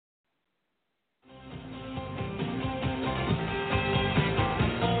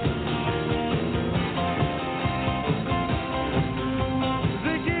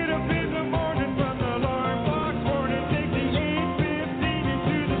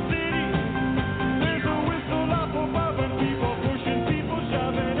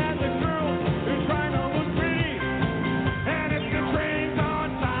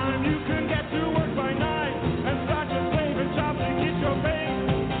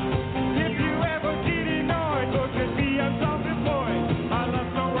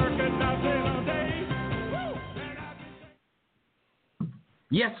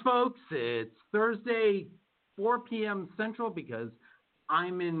Yes, folks, it's Thursday, 4 p.m. Central, because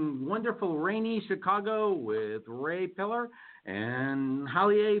I'm in wonderful, rainy Chicago with Ray Pillar and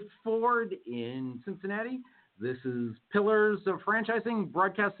Holly A. Ford in Cincinnati. This is Pillars of Franchising,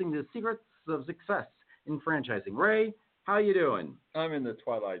 broadcasting the secrets of success in franchising. Ray, how you doing? I'm in the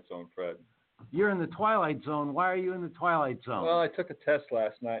twilight zone, Fred. You're in the twilight zone. Why are you in the twilight zone? Well, I took a test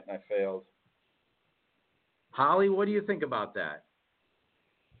last night and I failed. Holly, what do you think about that?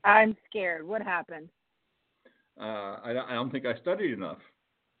 I'm scared. What happened? I don't think I studied enough.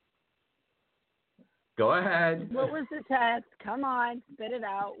 Go ahead. What was the test? Come on, spit it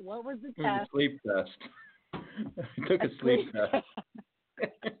out. What was the It was test? a sleep test. I took a sleep test.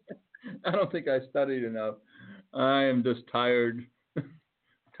 I don't think I studied enough. I am just tired,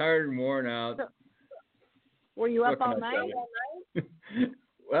 tired and worn out. So, were you up all night?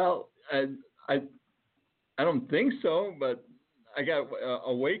 Well, I don't think so, but I got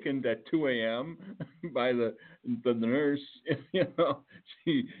awakened at 2 a.m. by the nurse. You know,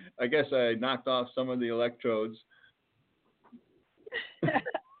 I guess I knocked off some of the electrodes. Oh,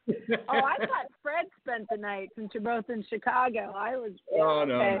 I thought Fred spent the night since you're both in Chicago. No.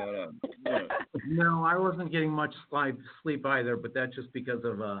 No, I wasn't getting much sleep either, but that's just because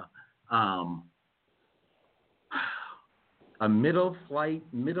of a middle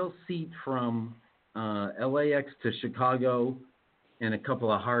seat from LAX to Chicago and a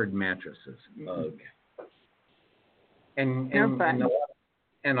couple of hard mattresses. Ugh. And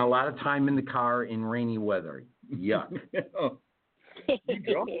a lot of time in the car in rainy weather. Yuck.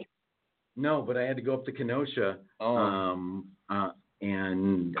 No, but I had to go up to Kenosha and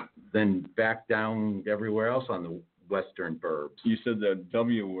then back down everywhere else on the western burbs. You said the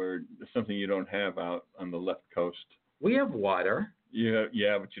W word, something you don't have out on the left coast. We have water. Yeah,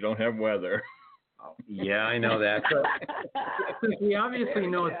 but you don't have weather. Oh, yeah, I know that. So, since we obviously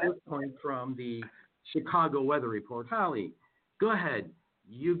know at this point from the Chicago Weather Report, Holly, go ahead.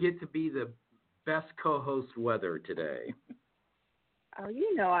 You get to be the best co-host weather today. Oh,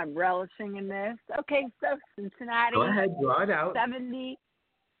 you know I'm relishing in this. Okay, so Cincinnati. Go ahead, draw it out.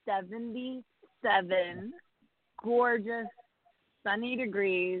 77, gorgeous, sunny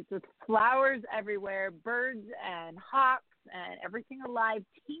degrees with flowers everywhere, birds and hawks and everything alive,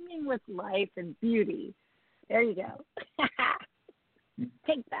 teeming with life and beauty. There you go.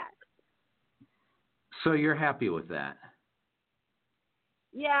 Take that. So you're happy with that?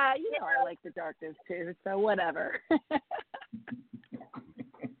 Yeah, you know I like the darkness too, so whatever.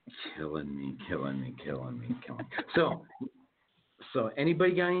 Killing me. So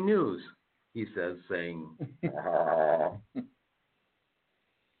anybody got any news? He says, saying,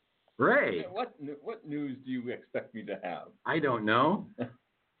 Ray. What news do you expect me to have? I don't know.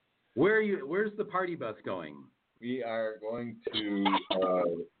 Where's the party bus going? We are going to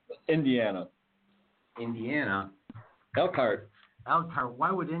Indiana. Indiana? Elkhart. Elkhart.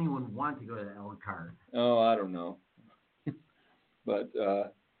 Why would anyone want to go to Elkhart? Oh, I don't know. But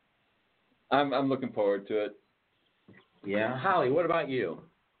I'm looking forward to it. Yeah. Holly, what about you?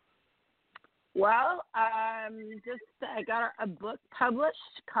 Well, I got a book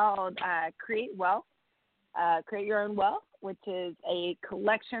published called Create Wealth, Create Your Own Wealth, which is a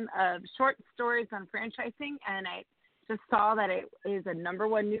collection of short stories on franchising, and I just saw that it is a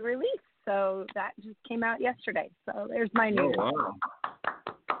 #1 new release, so that just came out yesterday. So there's my news. Oh, wow.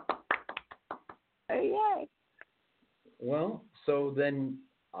 Oh, yay. Well, so then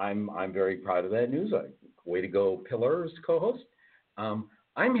I'm very proud of that news. Way to go, Pillars co-host.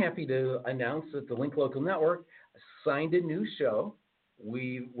 I'm happy to announce that the Link Local Network signed a new show.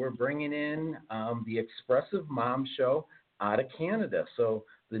 We're bringing in the Expressive Mom Show out of Canada. So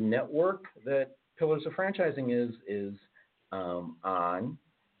the network that Pillars of Franchising is on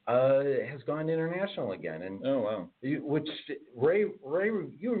has gone international again. And oh, wow. Which Ray,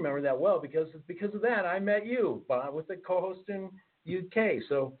 you remember that well because of that I met you with the co-host in UK.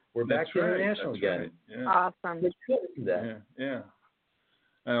 So we're back to international again. Right. Yeah. Awesome. Yeah.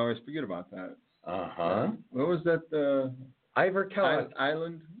 I always forget about that. Uh-huh. What was that? Ivory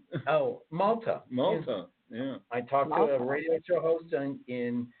Island? Oh, Malta. Malta, yeah. I talked to a radio show host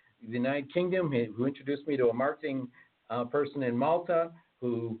in the United Kingdom who introduced me to a marketing person in Malta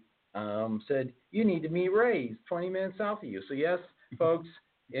who said, you need to meet Ray. He's 20 minutes south of you. So, yes, folks,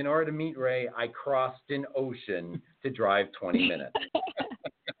 in order to meet Ray, I crossed an ocean to drive 20 minutes.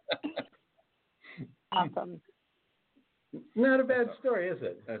 Awesome. Not a bad story, is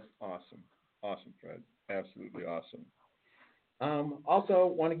it? That's awesome. Awesome, Fred. Absolutely awesome. Also,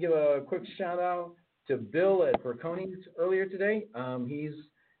 want to give a quick shout out to Bill at Berconi's earlier today. He's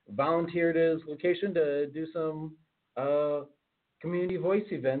volunteered his location to do some community voice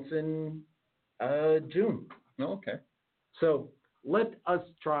events in June. Okay. So let us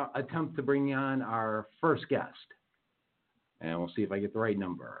attempt to bring on our first guest. And we'll see if I get the right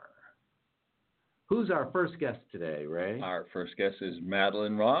number. Who's our first guest today, Ray? Our first guest is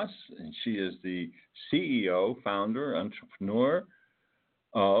Madeline Ross, and she is the CEO, founder, entrepreneur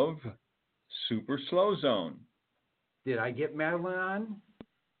of Super Slow Zone. Did I get Madeline on?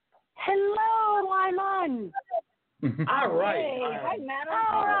 Hello, I'm on. All right. Yay. All right. Hi, Madeline.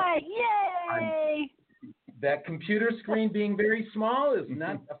 All right, yay. That computer screen being very small is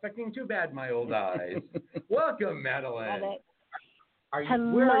not affecting too bad my old eyes. Welcome, Madeline. Love it.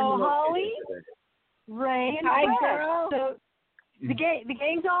 Hello, where are you located Holly. today? Ray and Hi, Brett. girl. So the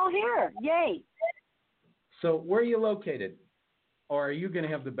gang's all here. Yay. So where are you located? Or are you going to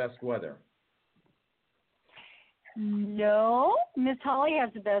have the best weather? No, Miss Holly has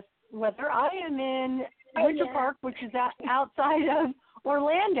the best weather. I am in Winter Park, which is outside of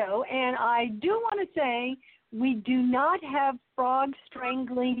Orlando, and I do want to say we do not have frog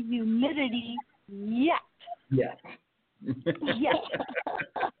strangling humidity yet. Yes. Yes.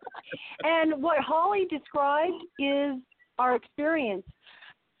 And what Holly described is our experience.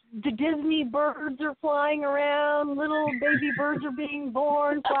 The Disney birds are flying around, little baby birds are being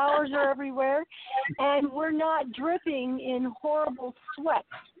born, flowers are everywhere, and we're not dripping in horrible sweat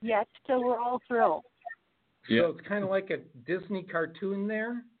yet, so we're all thrilled. Yeah. So it's kind of like a Disney cartoon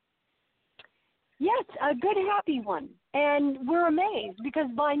there? Yes, a good happy one. And we're amazed because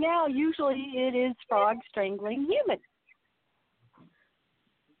by now usually it is frog strangling human.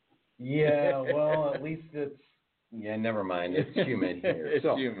 Yeah, well, at least it's, never mind. It's humid here. It's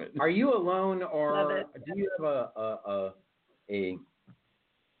so, humid. Are you alone Love or it. do you have a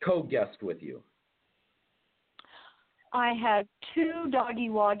co-guest with you? I have 2 doggy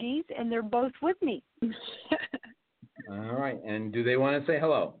woggies, and they're both with me. All right. And do they want to say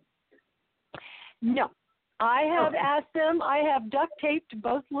hello? No. I have Okay. asked them, I have duct taped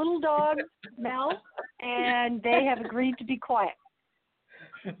both little dogs' mouths, and they have agreed to be quiet.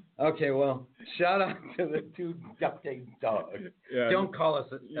 Okay, well, shout out to the 2 duct tape dogs. Yeah. Don't call us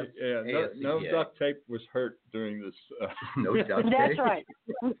No duct tape was hurt during this. No duct tape. That's right.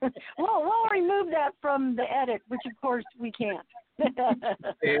 Well, we'll remove that from the edit, which of course we can't.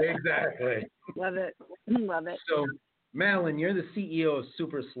 Exactly. Love it. Love it. So, Madeline, you're the CEO of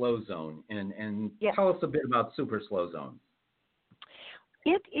Super Slow Zone, and Yes. tell us a bit about Super Slow Zone.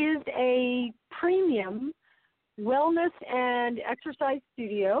 It is a premium wellness and exercise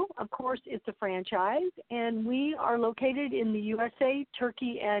studio. Of course, it's a franchise, and we are located in the USA,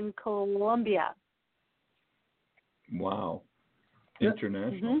 Turkey, and Colombia. Wow. Yeah.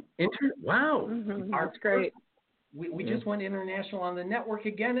 International. Wow. Mhm, Our that's great. We just went international on the network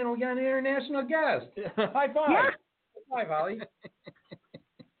again, and we got an international guest. High five. Yeah. High five, Holly.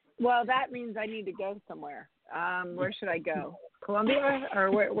 Well, that means I need to go somewhere. Where should I go? Colombia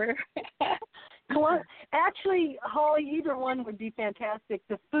or where? Actually, Holly, either one would be fantastic.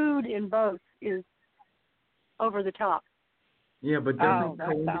 The food in both is over the top. Yeah, but Oh, doesn't that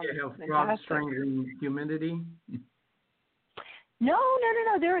Colombia sounds have frog fantastic. strangling humidity? No.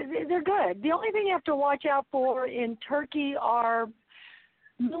 They're good. The only thing you have to watch out for in Turkey are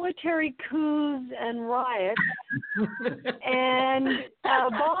military coups and riots and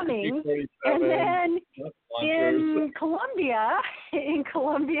bombings, and then in Colombia, and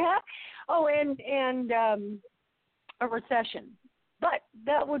a recession. But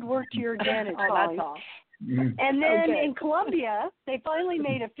that would work to your advantage, Oh, Holly. that's all. And then Okay. in Colombia, they finally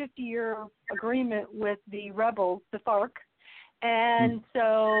made a 50-year agreement with the rebels, the FARC, and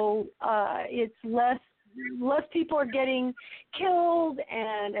so it's less people are getting killed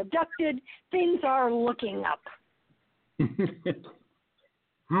and abducted. Things are looking up. Does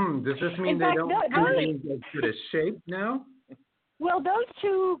this mean In they fact, don't no, do really- things as good as shape now? Well, those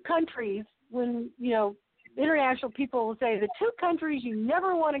 2 countries, when, international people will say the 2 countries you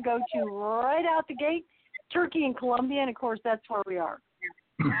never want to go to right out the gate, Turkey and Colombia, and of course that's where we are.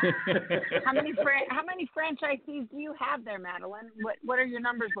 How many franchisees do you have there, Madeline? What are your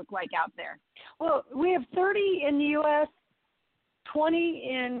numbers look like out there? Well, we have 30 in the U.S., 20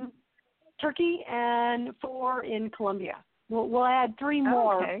 in Turkey, and 4 in Colombia. We'll add 3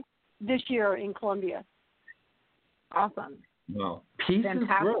 more Okay. this year in Colombia. Awesome. Wow. Peace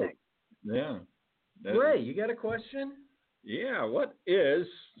Fantastic. Yeah. is Ray, you got a question? Yeah. What is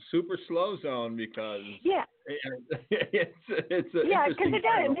Super Slow Zone? Because Yeah, it's yeah, because interesting it does.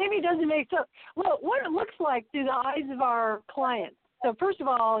 title. Maybe it doesn't make sense. Well, what it looks like through the eyes of our clients. So first of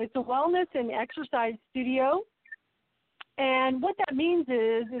all, it's a wellness and exercise studio. And what that means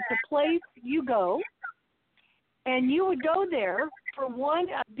is it's a place you go And you would go there for one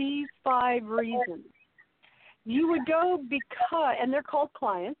of these 5 reasons. You would go because, and they're called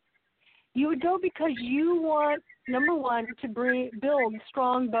clients, you would go because you want, number one, to build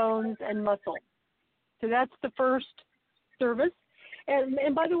strong bones and muscle. So that's the first service.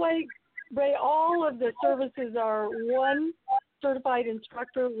 And by the way, Ray, all of the services are one certified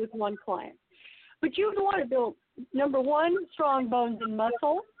instructor with one client. But you would want to build, number one, strong bones and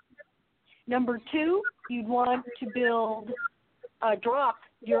muscle. Number 2, you'd want to drop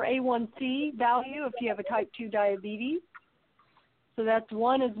your A1C value if you have a type 2 diabetes. So that's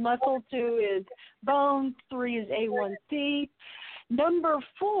 1 is muscle, 2 is bones, 3 is A1C. Number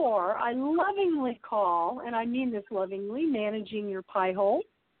 4, I lovingly call, and I mean this lovingly, managing your pie hole.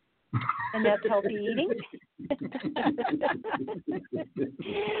 And that's healthy eating.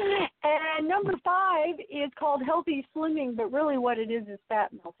 And number 5 is called healthy slimming, but really what it is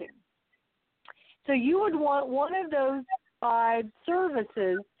fat melting. So you would want one of those 5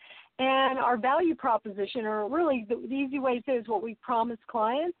 services, and our value proposition, or really the easy way to say is what we promise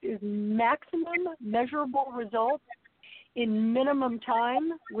clients, is maximum measurable results in minimum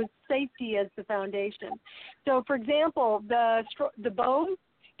time with safety as the foundation. So, for example, the bone,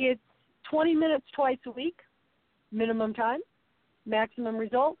 it's 20 minutes twice a week, minimum time, maximum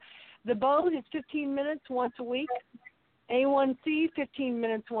result. The bone is 15 minutes once a week. A1C, 15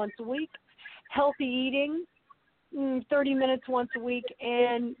 minutes once a week. Healthy eating, 30 minutes once a week.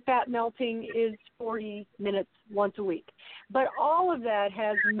 And fat melting is 40 minutes once a week. But all of that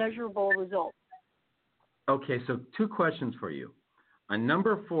has measurable results. Okay, so 2 questions for you. On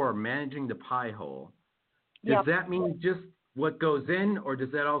number 4, managing the pie hole, does that mean just what goes in, or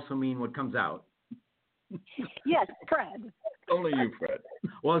does that also mean what comes out? Yes, Fred. Only you, Fred.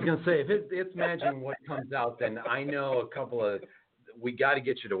 Well, I was going to say, if it's managing what comes out, then I know a couple of, we got to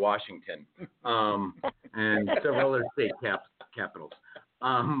get you to Washington and several other state capitals.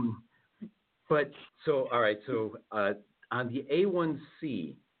 But so, all right, so on the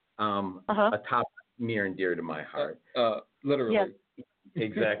A1C, a top near and dear to my heart. Literally. Yes.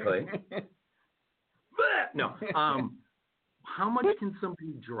 Exactly. No. How much can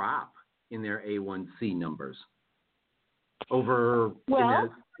somebody drop in their A1C numbers over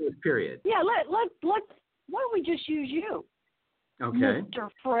this period? Yeah, let's why don't we just use you? Okay. Mr.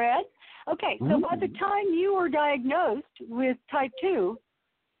 Fred. Okay, so by the time you were diagnosed with type 2,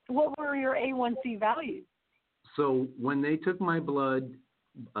 what were your A1C values? So when they took my blood,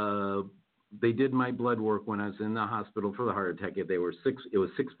 they did my blood work when I was in the hospital for the heart attack. It was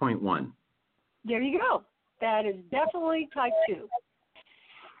 6.1. There you go. That is definitely type 2.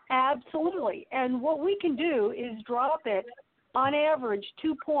 Absolutely. And what we can do is drop it on average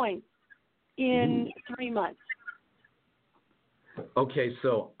 2 points in 3 months. Okay,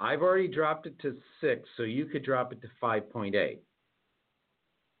 so I've already dropped it to 6, so you could drop it to 5.8.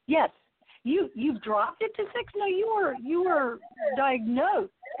 Yes. You've dropped it to 6? No, you were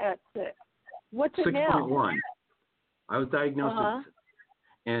diagnosed at 6. What's it now? 6.1. I was diagnosed at 6.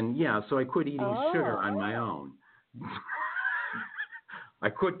 And so I quit eating sugar on my own. I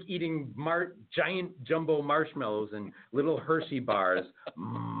quit eating giant jumbo marshmallows and little Hershey bars.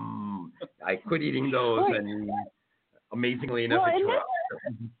 I quit eating those, and amazingly enough, it dropped.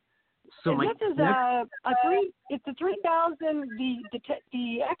 So this is it's a 3,000.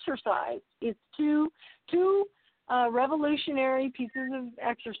 The exercise. It's two revolutionary pieces of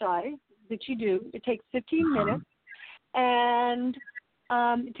exercise that you do. It takes 15 minutes, and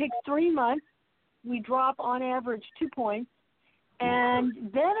it takes 3 months. We drop on average 2 points.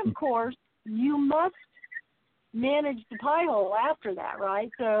 And then, of course, you must manage the pie hole after that, right?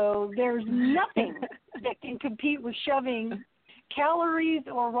 So there's nothing that can compete with shoving calories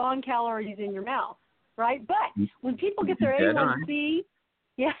or wrong calories in your mouth, right? But when people get their A1C,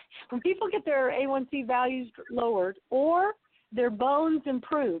 when people get their A1C values lowered or their bones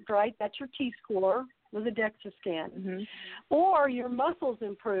improved, right? That's your T-score with a DEXA scan, or your muscles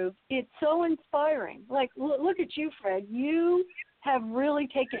improved. It's so inspiring. Like, look at you, Fred. You have really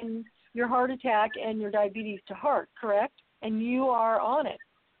taken your heart attack and your diabetes to heart, correct? And you are on it,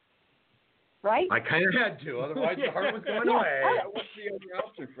 right? I kind of had to, otherwise the heart was going away. What's the other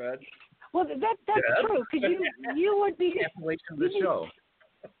option, Fred? Well, that's true, because you would be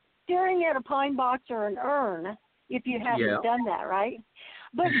staring at a pine box or an urn if you hadn't done that, right?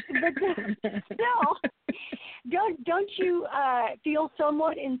 But still, don't you feel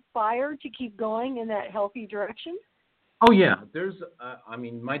somewhat inspired to keep going in that healthy direction? Oh, yeah. There's,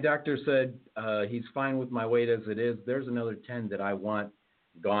 my doctor said he's fine with my weight as it is. There's another 10 that I want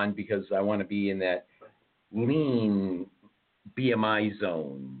gone because I want to be in that lean BMI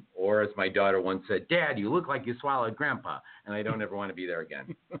zone, or as my daughter once said, Dad, you look like you swallowed Grandpa, and I don't ever want to be there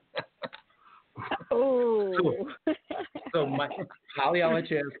again. Oh. So Holly, I'll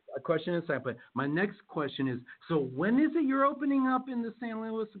let you ask a question in a second, but my next question is, so when is it you're opening up in the San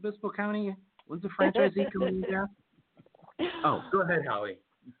Luis Obispo County? When's the franchisee coming there? Oh, go ahead, Holly.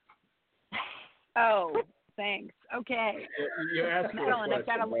 Oh, thanks. Okay. You asked for Madeline, a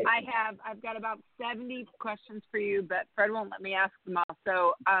question. I've got about 70 questions for you, but Fred won't let me ask them all.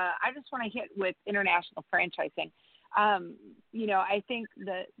 So I just want to hit with international franchising. I think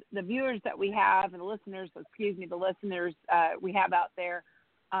the viewers that we have and the listeners we have out there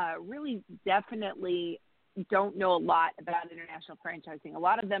really definitely don't know a lot about international franchising. A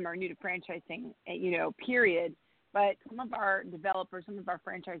lot of them are new to franchising, period. But some of our developers, some of our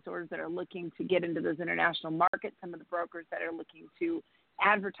franchisors that are looking to get into those international markets, some of the brokers that are looking to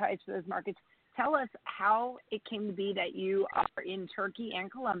advertise for those markets, tell us how it came to be that you are in Turkey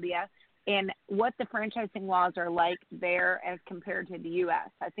and Colombia and what the franchising laws are like there as compared to the U.S.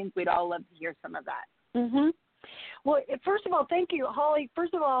 I think we'd all love to hear some of that. Mm-hmm. Well, first of all, thank you, Holly.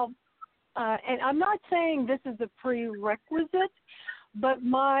 First of all, and I'm not saying this is a prerequisite, but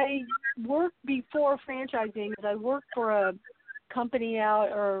my work before franchising is I worked for a company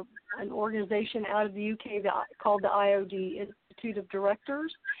or an organization out of the UK called the IOD, Institute of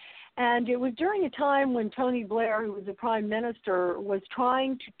Directors. And it was during a time when Tony Blair, who was the Prime Minister, was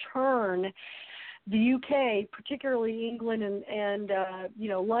trying to turn the UK, particularly England and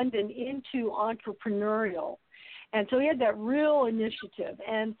London, into entrepreneurial. And so he had that real initiative.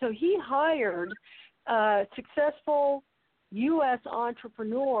 And so he hired successful U.S.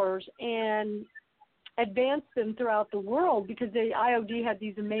 entrepreneurs and advanced them throughout the world because the IOD had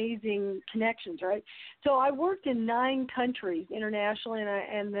these amazing connections, right? So I worked in 9 countries internationally,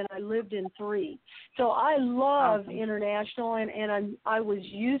 and then I lived in 3. So I love international, and I was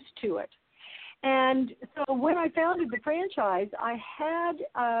used to it. And so when I founded the franchise, I had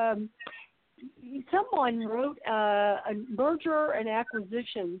someone wrote a merger and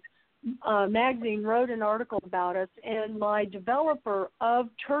acquisition magazine wrote an article about us, and my developer of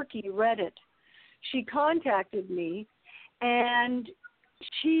Turkey read it. She contacted me, and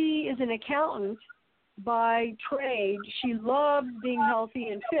she is an accountant by trade. She loves being healthy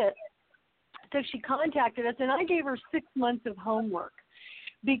and fit. So she contacted us, and I gave her 6 months of homework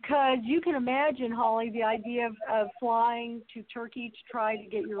because you can imagine, Holly, the idea of flying to Turkey to try to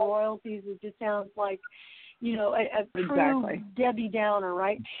get your royalties, it just sounds like a true Debbie Downer,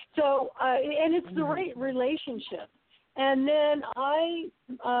 right? So, and it's the right relationship. And then I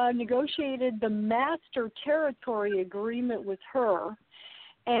negotiated the master territory agreement with her.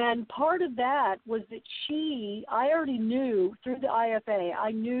 And part of that was that I already knew through the IFA,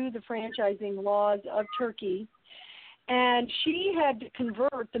 I knew the franchising laws of Turkey. And she had to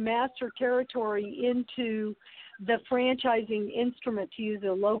convert the master territory into the franchising instrument, to use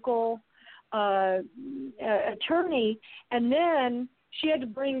a local attorney, and then she had to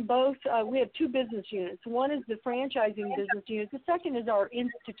bring both. We have 2 business units. One is the franchising business unit. The second is our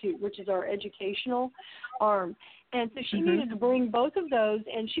institute, which is our educational arm. And so she needed to bring both of those,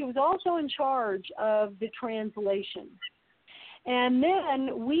 and she was also in charge of the translation. And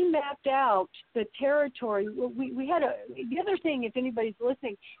then we mapped out the territory. We had the other thing, if anybody's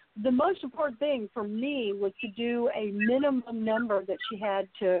listening, the most important thing for me was to do a minimum number that she had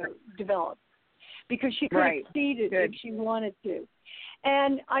to develop because she could exceed it if she wanted to.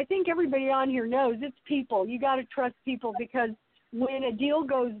 And I think everybody on here knows it's people. You got to trust people because when a deal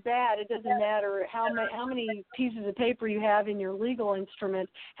goes bad, it doesn't matter how many pieces of paper you have in your legal instrument,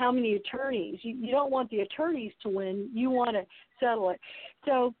 how many attorneys. You don't want the attorneys to win. You want to settle it.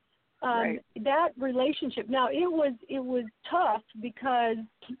 So that relationship. Now it was tough because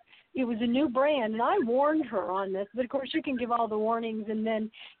it was a new brand, and I warned her on this. But of course, you can give all the warnings, and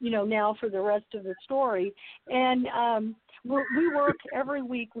then now for the rest of the story. And we work every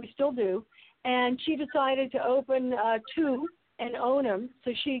week. We still do. And she decided to open 2 and own them.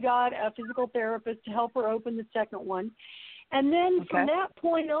 So she got a physical therapist to help her open the second one. And then from that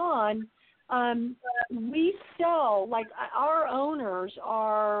point on, we sell, like our owners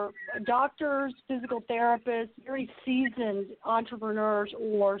are doctors, physical therapists, very seasoned entrepreneurs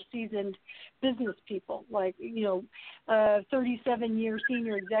or seasoned business people, like, 37-year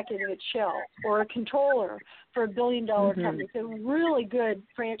senior executive at Shell or a controller for $1 billion company. So really good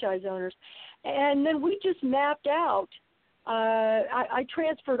franchise owners. And then we just mapped out, I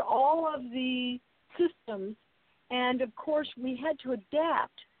transferred all of the systems, and of course we had to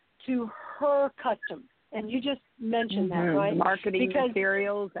adapt to her custom. And you just mentioned that, right? Marketing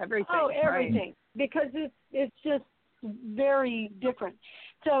materials, everything. Oh, everything. Right. Because it's just very different.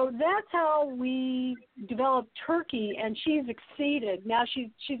 So that's how we developed Turkey, and she's exceeded. Now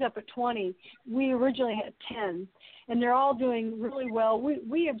she's up at 20. We originally had 10, and they're all doing really well.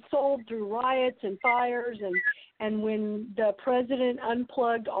 We have sold through riots and fires, and when the president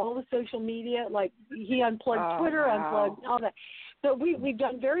unplugged all the social media, like he unplugged Twitter, unplugged all that. So we've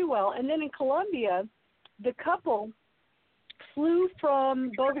done very well. And then in Colombia, the couple flew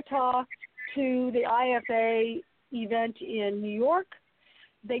from Bogota to the IFA event in New York.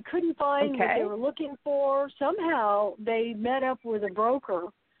 They couldn't find what they were looking for. Somehow they met up with a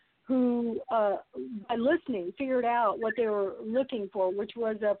broker who, by listening, figured out what they were looking for, which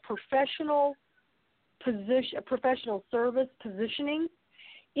was a professional service positioning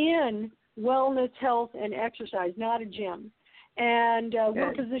in wellness, health, and exercise, not a gym. And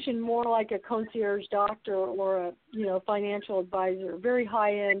we're positioned more like a concierge doctor or a financial advisor, very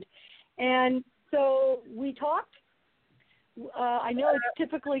high end. And so we talked. I know it's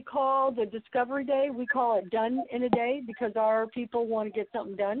typically called a discovery day. We call it done in a day because our people want to get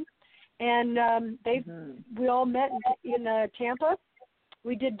something done. And we all met in Tampa.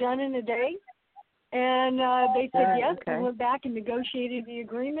 We did done in a day. And they said yes. We went back and negotiated the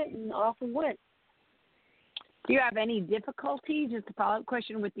agreement, and off we went. Do you have any difficulty, just a follow-up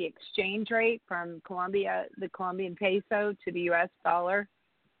question, with the exchange rate from Colombia, the Colombian peso to the U.S. dollar?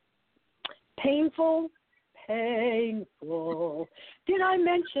 Painful. Did I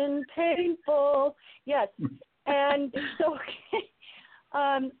mention painful? Yes. And so,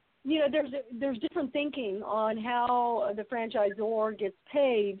 there's different thinking on how the franchisor gets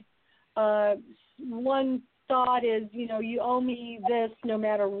paid. One thought is, you owe me this no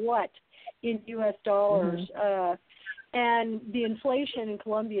matter what in U.S. dollars. And the inflation in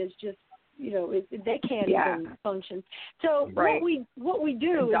Colombia is just, they can't even function. So what we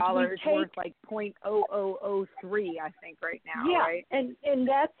do is dollars we take worth like 0.0003, I think, right now. Right? and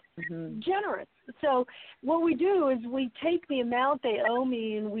that's generous. So what we do is we take the amount they owe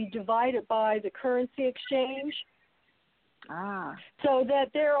me and we divide it by the currency exchange. So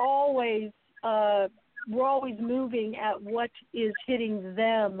that they're always we're always moving at what is hitting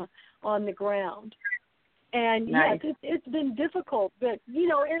them on the ground. And yes, it's been difficult, but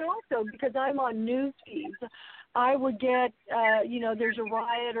and also because I'm on news feeds, I would get there's a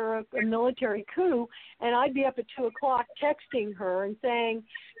riot or a military coup, and I'd be up at 2:00 texting her and saying,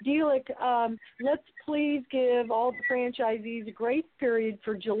 Delic, let's please give all the franchisees a grace period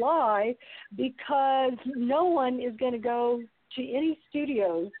for July because no one is going to go to any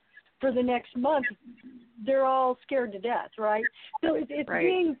studios for the next month. They're all scared to death, right? So it's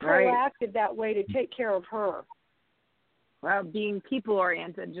being proactive that way to take care of her. Well, being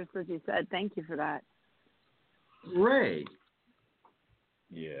people-oriented, just as you said. Thank you for that. Ray,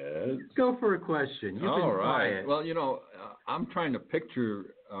 Yes. go for a question. You've been quiet. Well, I'm trying to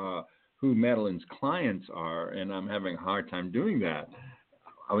picture who Madeline's clients are, and I'm having a hard time doing that.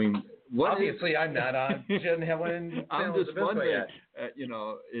 I mean, obviously I'm not on Jen Helen. I'm just wondering,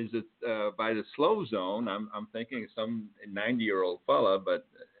 is it by the slow zone? I'm thinking some 90-year-old fella, but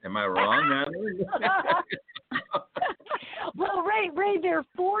am I wrong, Madeline? Well, Ray, they're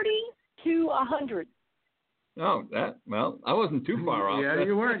 40 to 100. Oh, I wasn't too far off. Yeah,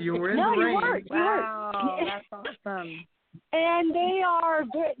 you weren't. You were in no, the range. You weren't. Wow, that's awesome. And they are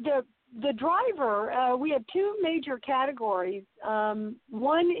the driver. We have two major categories.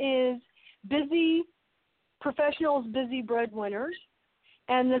 One is busy professionals, busy breadwinners,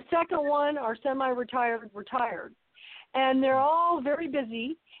 and the second one are semi-retired, retired. And they're all very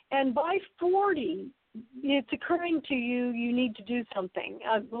busy. And by 40, it's occurring to you, you need to do something.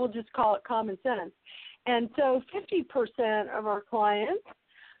 We'll just call it common sense. And so 50% of our clients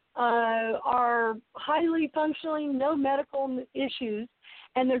are highly functioning, no medical issues,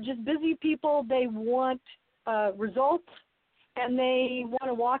 and they're just busy people. They want results, and they want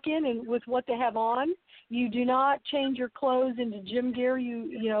to walk in and with what they have on. You do not change your clothes into gym gear.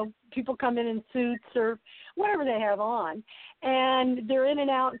 People come in suits or whatever they have on, and they're in and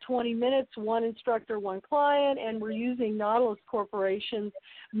out in 20 minutes, one instructor, one client, and we're using Nautilus Corporation's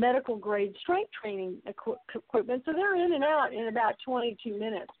medical-grade strength training equipment, so they're in and out in about 22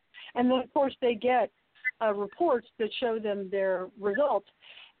 minutes. And then, of course, they get reports that show them their results.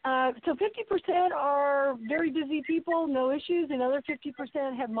 So 50% are very busy people, no issues. Another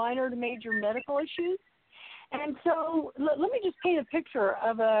 50% have minor to major medical issues. And so let me just paint a picture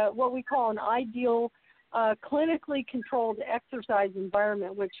of what we call an ideal clinically controlled exercise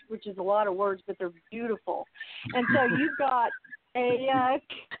environment, which is a lot of words, but they're beautiful. And so you've got an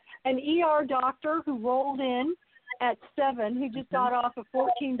ER doctor who rolled in at 7, who just got off a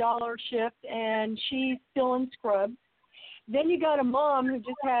 $14 shift, and she's still in scrubs. Then you got a mom who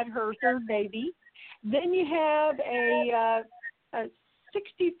just had her third baby. Then you have a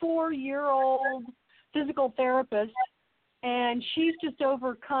 64-year-old physical therapist, and she's just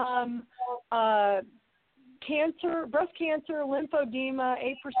overcome cancer, breast cancer, lymphedema,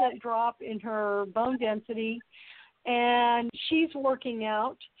 8% drop in her bone density, and she's working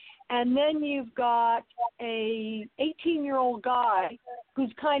out. And then you've got a 18-year-old guy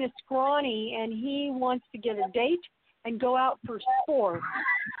who's kind of scrawny, and he wants to get a date and go out for sport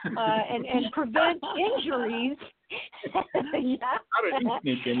and prevent injuries. Yeah. How did he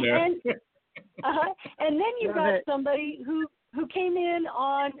sneak in there? And then you've got somebody who came in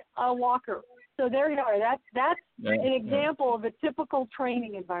on a walker. So there you are. That's an example of a typical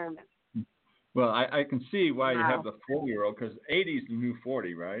training environment. Well, I can see why you have the 40-year-old, because 80 is the new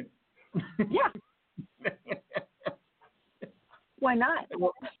 40, right? Yeah. Why not?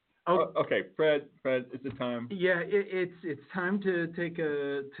 Okay, Fred, is it time? Yeah, it's time to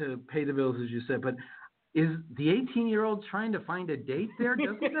to pay the bills, as you said. But is the 18-year-old trying to find a date there?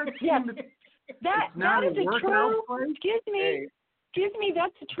 Doesn't that Yes. seem That is a true. Excuse me.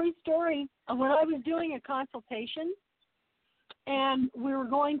 That's a true story. When I was doing a consultation, and we were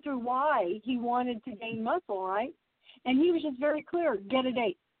going through why he wanted to gain muscle, right? And he was just very clear: get a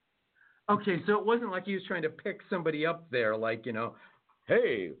date. Okay, so it wasn't like he was trying to pick somebody up there, like,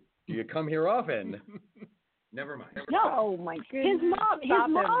 hey, do you come here often? Never mind. No. Oh my goodness. His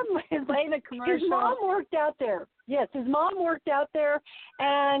mom worked out there. Yes, his mom worked out there,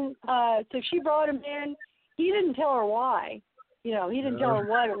 and so she brought him in. He didn't tell her why. He didn't tell her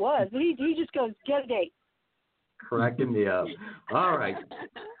what it was, but he just goes, get a date. Cracking me up. All right.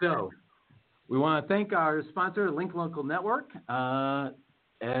 So we want to thank our sponsor, Link Local Network.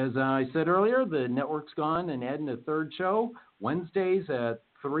 As I said earlier, the network's gone and adding a third show Wednesdays at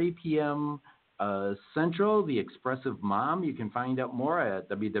 3 p.m. Central, The Expressive Mom. You can find out more at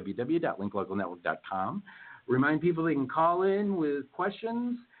www.linklocalnetwork.com. Remind people they can call in with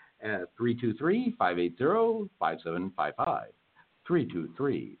questions at 323-580-5755.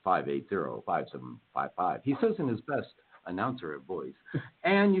 323-580-5755. He says in his best announcer voice.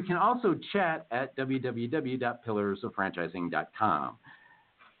 And you can also chat at www.pillarsoffranchising.com.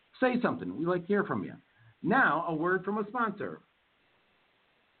 Say something. We'd like to hear from you. Now, a word from a sponsor.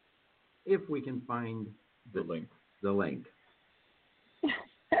 If we can find The link. The link.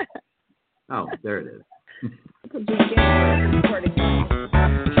 Oh, there it is.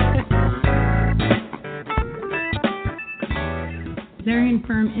 Zarian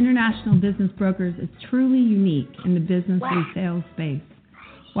Firm International Business Brokers is truly unique in the business resale space.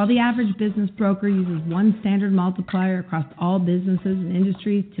 While the average business broker uses one standard multiplier across all businesses and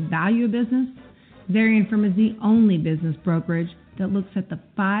industries to value a business, Zarian Firm is the only business brokerage that looks at the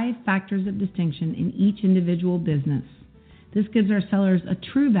 5 factors of distinction in each individual business. This gives our sellers a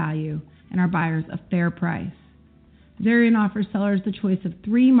true value and our buyers a fair price. Zarian offers sellers the choice of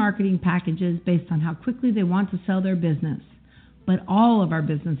 3 marketing packages based on how quickly they want to sell their business. But all of our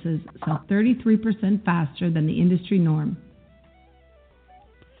businesses sell 33% faster than the industry norm.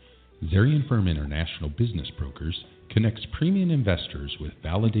 Zarian Firm International Business Brokers connects premium investors with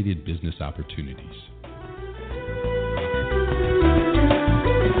validated business opportunities.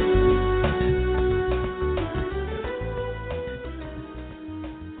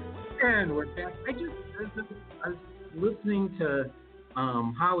 And we're back. I was listening to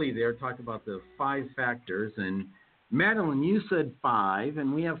Holly there talk about the 5 factors, and Madeline, you said 5,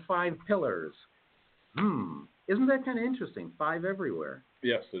 and we have 5 pillars. Isn't that kind of interesting? 5 everywhere.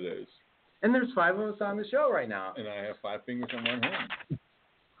 Yes, it is. And there's 5 of us on the show right now. And I have 5 fingers on one hand.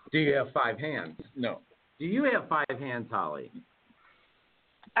 Do you have 5 hands? No. Do you have 5 hands, Holly?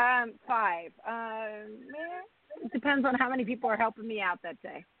 5. It depends on how many people are helping me out that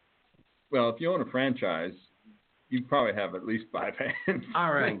day. Well, if you own a franchise, you probably have at least 5 hands.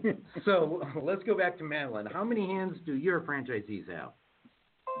 All right. So let's go back to Madeline. How many hands do your franchisees have?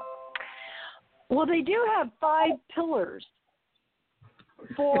 Well, they do have 5 pillars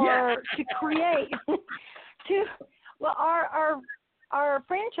to create. Our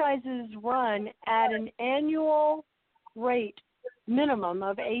franchises run at an annual rate minimum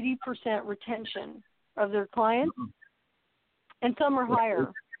of 80% retention of their clients, and some are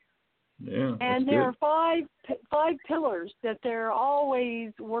higher. Yeah, and there are 5 pillars that they're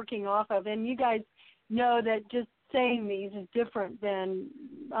always working off of, and you guys know that just saying these is different than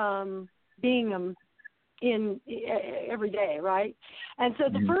being them in every day, right? And so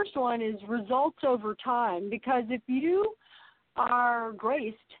the first one is results over time, because if you are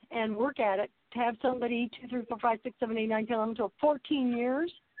graced and work at it to have somebody 2, 3, 4, 5, 6, 7, 8, 9, 10, 11, 12, 14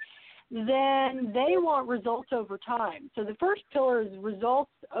 years, then they want results over time. So the first pillar is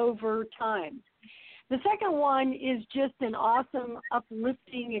results over time. The second one is just an awesome,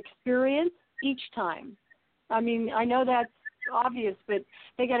 uplifting experience each time. I mean, I know that's obvious, but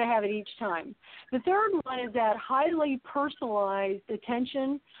they got to have it each time. The third one is that highly personalized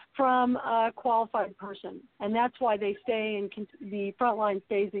attention from a qualified person, and that's why they stay in the frontline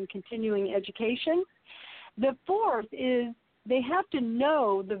stays in continuing education. The fourth is they have to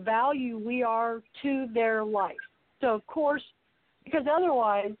know the value we are to their life. So, of course, because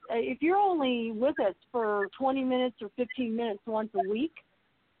otherwise, if you're only with us for 20 minutes or 15 minutes once a week,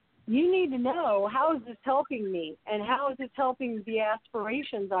 you need to know, how is this helping me, and how is this helping the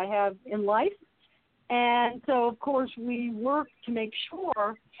aspirations I have in life? And so, of course, we work to make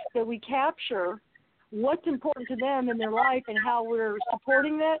sure that we capture what's important to them in their life and how we're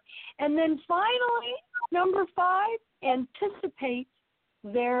supporting that. And then finally, number 5, anticipate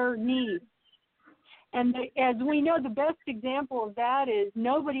their needs. And as we know, the best example of that is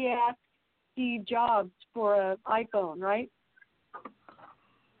nobody asked Steve Jobs for an iPhone, right?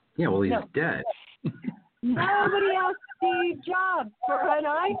 Yeah, well, he's dead. Nobody asked Steve Jobs for an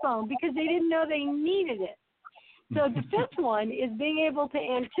iPhone because they didn't know they needed it. So the fifth one is being able to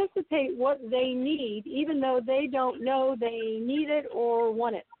anticipate what they need, even though they don't know they need it or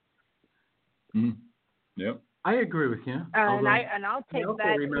want it. Yep. I agree with you. And I'll take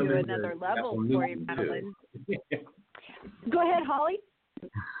that to another level for you, Madeline. Go ahead, Holly.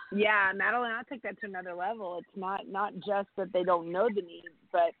 Yeah, Madeline, I'll take that to another level. It's not just that they don't know the need,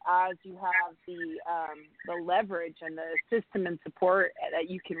 but as you have the leverage and the system and support that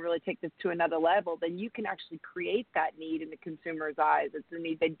you can really take this to another level, then you can actually create that need in the consumer's eyes. It's a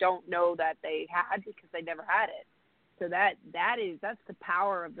need they don't know that they had because they never had it. So that's the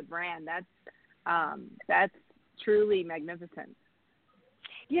power of the brand. That's truly magnificent.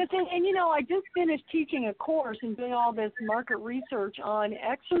 Yes, and you know, I just finished teaching a course and doing all this market research on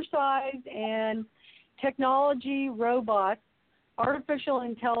exercise and technology, robots, artificial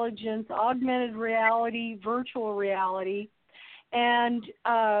intelligence, augmented reality, virtual reality, and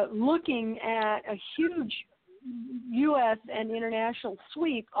looking at a huge U.S. and international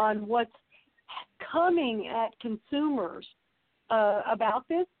sweep on what's coming at consumers about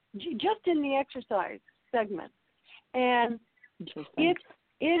this, just in the exercise segment. And it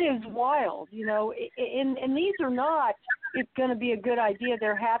is wild, you know, and these are not, it's going to be a good idea,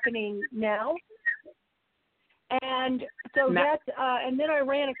 they're happening now. And so and then I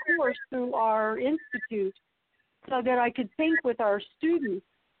ran a course through our institute so that I could think with our students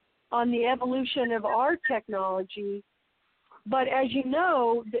on the evolution of our technology. But as you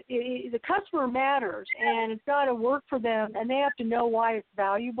know, the customer matters, and it's got to work for them, and they have to know why it's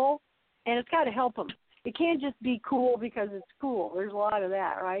valuable, and it's got to help them. It can't just be cool because it's cool. There's a lot of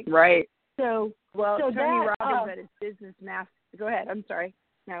that, right? Right. So, Tony Robbins at his business master. Go ahead. I'm sorry.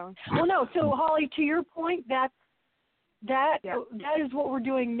 No. Well, no. So, Holly, to your point, that is what we're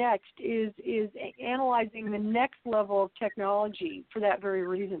doing next. Is analyzing the next level of technology for that very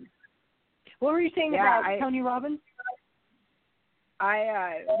reason. What were you saying about Tony Robbins?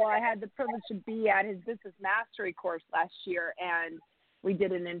 I had the privilege to be at his business mastery course last year, and we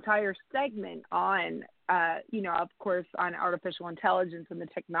did an entire segment on, of course, on artificial intelligence and the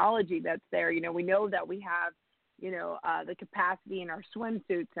technology that's there. You know, we know that we have, the capacity in our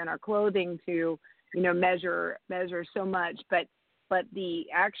swimsuits and our clothing to, measure so much. But the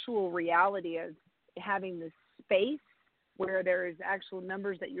actual reality of having this space where there is actual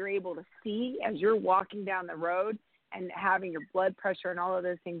numbers that you're able to see as you're walking down the road and having your blood pressure and all of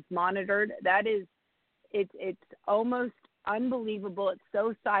those things monitored, it's almost unbelievable. It's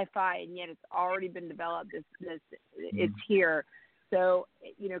so sci-fi, and yet it's already been developed. It's here. So,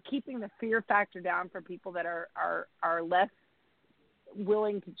 keeping the fear factor down for people that are less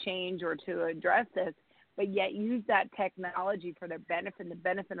willing to change or to address this, but yet use that technology for their benefit and the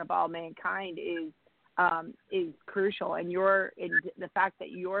benefit of all mankind is crucial. And the fact that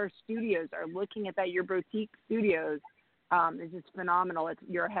your studios are looking at that, your boutique studios, is just phenomenal.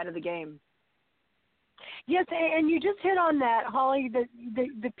 You're ahead of the game. Yes, and you just hit on that, Holly.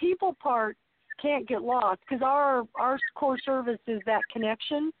 The people part can't get lost because our core service is that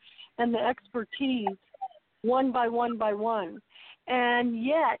connection and the expertise, one by one by one. And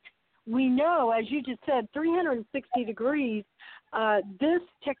yet we know, as you just said, 360 degrees, this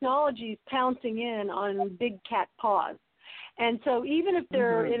technology is pouncing in on big cat paws. And so even if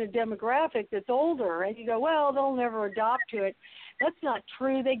they're in a demographic that's older and you go, well, they'll never adopt to it, that's not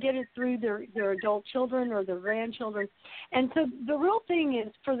true. They get it through their adult children or their grandchildren. And so the real thing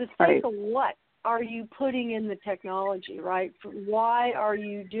is, for the sake of what? are you putting in the technology, right? Why are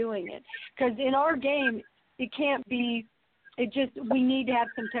you doing it? Because in our game, it can't be, we need to have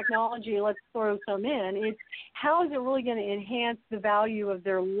some technology, let's throw some in. It's how is it really going to enhance the value of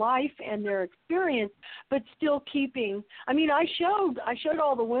their life and their experience, but still keeping, I mean, I showed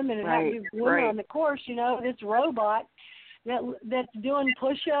all the women and had these women on the course, this robot that's doing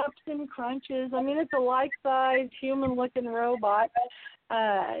push-ups and crunches. I mean, it's a life-size, human-looking robot.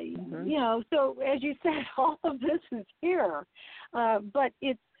 So as you said, all of this is here, but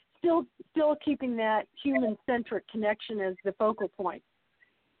it's still keeping that human-centric connection as the focal point.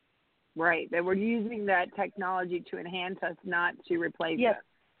 Right, that we're using that technology to enhance us, not to replace us.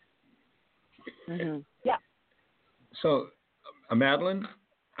 Mm-hmm. Yeah. So, Madeline,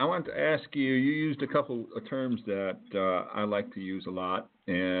 I want to ask you, you used a couple of terms that I like to use a lot,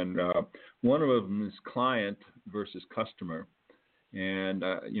 and one of them is client versus customer. And,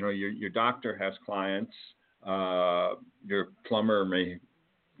 your doctor has clients, your plumber may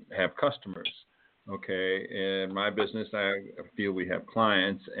have customers, okay? In my business, I feel we have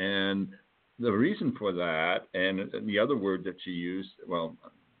clients, and the reason for that, and the other word that you used, well,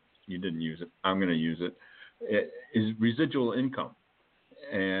 you didn't use it, I'm going to use it, is residual income.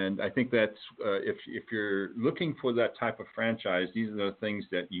 And I think that's, if you're looking for that type of franchise, these are the things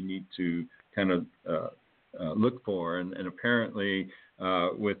that you need to kind of look for. And apparently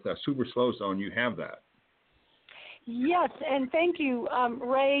with Super Slow Zone, you have that. Yes, and thank you,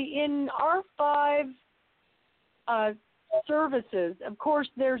 Ray. In our 5 services, of course,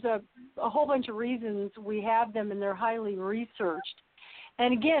 there's a whole bunch of reasons we have them, and they're highly researched.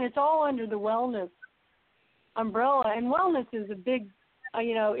 And again, it's all under the wellness umbrella. And wellness is a big,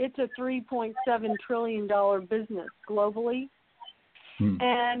 it's a $3.7 trillion business globally.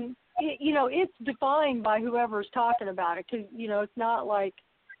 And, it's defined by whoever's talking about it, because, it's not like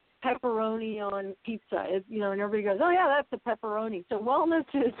pepperoni on pizza, and everybody goes, oh yeah, that's a pepperoni. So wellness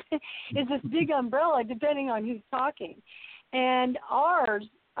is this big umbrella depending on who's talking. And ours,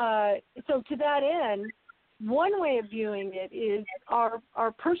 so to that end, one way of viewing it is our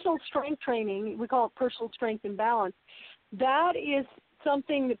personal strength training. We call it personal strength and balance. That is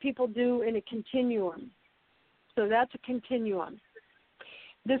something that people do in a continuum. So that's a continuum.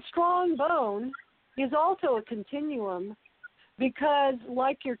 The strong bone is also a continuum, because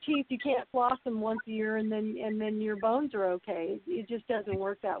like your teeth, you can't floss them once a year and then your bones are okay. It just doesn't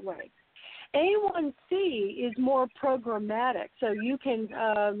work that way. A1C is more programmatic, so you can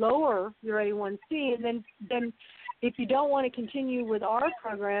lower your A1C, and then if you don't want to continue with our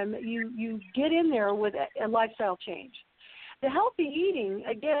program, you get in there with a lifestyle change. The healthy eating,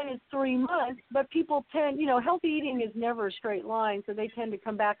 again, is 3 months, but people tend, healthy eating is never a straight line, so they tend to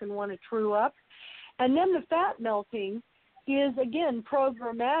come back and want to true up. And then the fat melting is, again,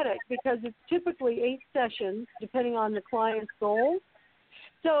 programmatic, because it's typically 8 sessions, depending on the client's goals.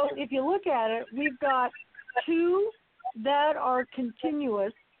 So if you look at it, we've got 2 that are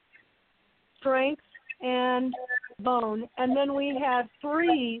continuous, strength and bone, and then we have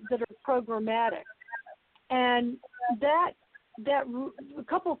 3 that are programmatic. And that a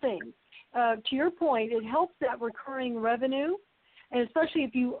couple things. To your point, it helps that recurring revenue, and especially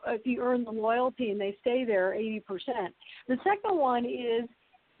if you earn the loyalty and they stay there 80%. The second one is,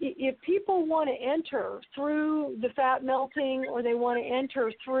 if people want to enter through the fat melting, or they want to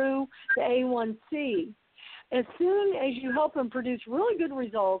enter through the A1C, as soon as you help them produce really good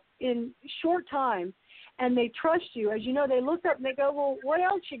results in short time, and they trust you, as you know, they look up and they go, well, what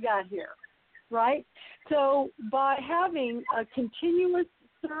else you got here, right? So by having a continuous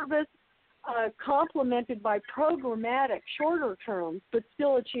service complemented by programmatic shorter terms, but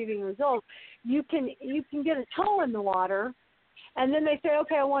still achieving results, you can get a toe in the water, and then they say,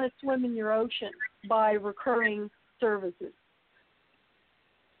 okay, I want to swim in your ocean by recurring services.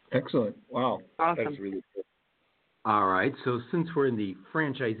 Excellent. Wow. Awesome. That's really cool. All right. So since we're in the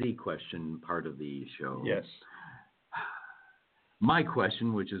franchisee question part of the show. Yes. My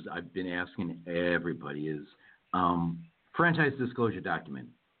question, which is I've been asking everybody, is franchise disclosure document.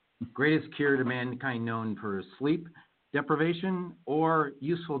 Greatest cure to mankind known for sleep deprivation, or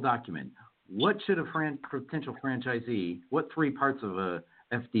useful document? What should a potential franchisee, what 3 parts of a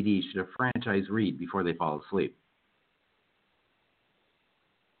FDD should a franchise read before they fall asleep?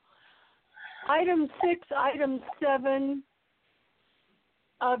 Item 6, Item 7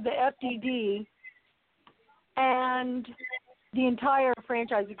 of the FDD, and the entire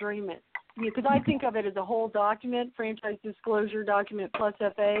franchise agreement. Because I think of it as a whole document, franchise disclosure document plus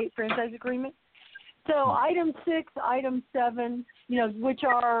FA, franchise agreement. So Item 6, Item 7, which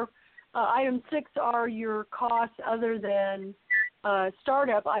are, Item 6 are your costs other than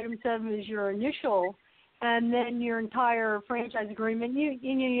startup. Item 7 is your initial, and then your entire franchise agreement.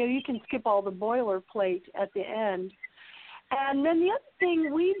 You can skip all the boilerplate at the end. And then the other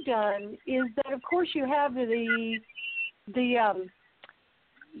thing we've done is that, of course, you have the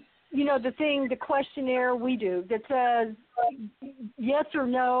questionnaire we do that says yes or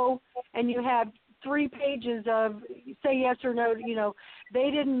no, and you have 3 pages of say yes or no. They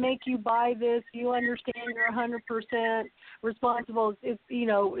didn't make you buy this. You understand you're 100% responsible.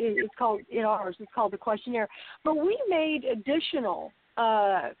 It's called in ours. It's called the questionnaire. But we made additional,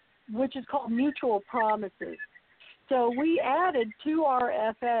 which is called mutual promises. So we added to our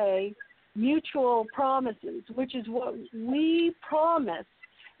FA mutual promises, which is what we promise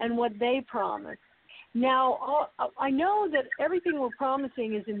and what they promise. Now, I know that everything we're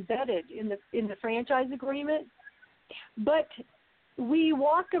promising is embedded in the franchise agreement, but we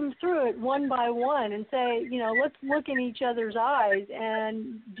walk them through it one by one and say, let's look in each other's eyes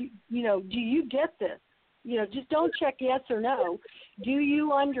and, do you get this? Just don't check yes or no. Do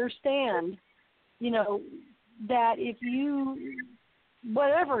you understand, that if you,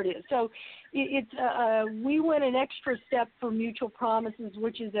 whatever it is. So we went an extra step for mutual promises,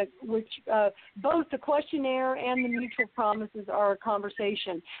 which both the questionnaire and the mutual promises are a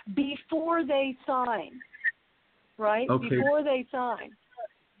conversation before they sign, right? Okay. Before they sign.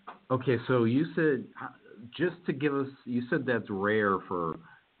 Okay, so you said, just to give us, you said that's rare for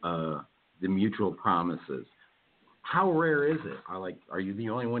the mutual promises. How rare is it? Are you the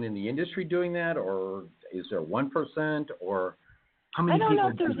only one in the industry doing that, or is there 1%, or how many people? I don't know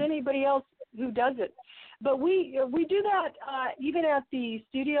if there's anybody else who does it, but we do that even at the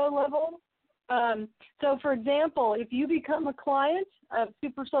studio level. So, for example, if you become a client of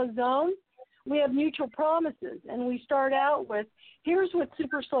Super Slow Zone, we have mutual promises, and we start out with, here's what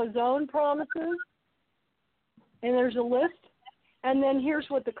Super Slow Zone promises, and there's a list, and then here's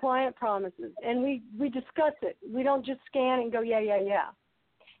what the client promises, and we discuss it. We don't just scan and go, yeah.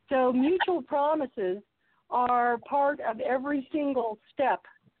 So mutual promises are part of every single step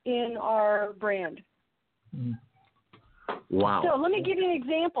in our brand. Wow. So let me give you an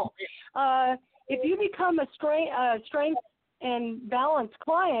example. If you become a strength and balance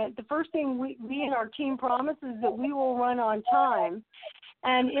client, the first thing we and our team promise is that we will run on time.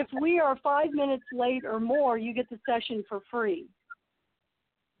 And if we are 5 minutes late or more, you get the session for free.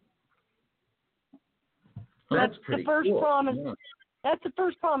 That's pretty the first cool. promise. Yeah. That's the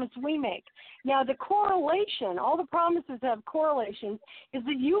first promise we make. Now, the correlation, all the promises have correlations, is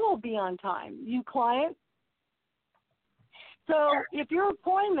that you will be on time, you client. So if your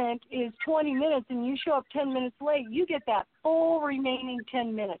appointment is 20 minutes and you show up 10 minutes late, you get that full remaining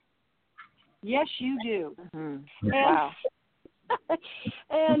 10 minutes. Yes, you do. Mm-hmm. Wow.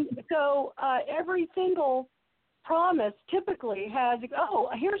 And so every single promise typically has,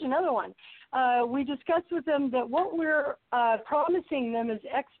 here's another one. We discussed with them that what we're promising them is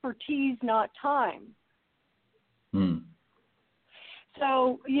expertise, not time.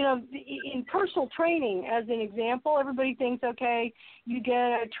 So, in personal training, as an example, everybody thinks, okay, you get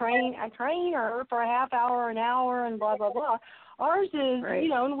a trainer for a half hour, an hour, and blah, blah, blah. Ours is,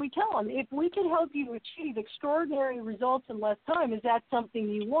 right. And we tell them, if we can help you achieve extraordinary results in less time, is that something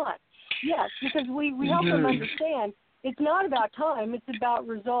you want? Yes, because we help them understand it's not about time, it's about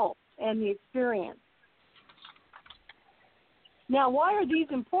results and the experience. Now, why are these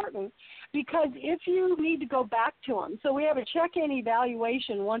important? Because if you need to go back to them, so we have a check-in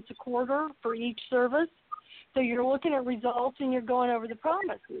evaluation once a quarter for each service. So you're looking at results and you're going over the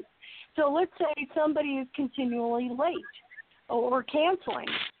promises. So let's say somebody is continually late or canceling.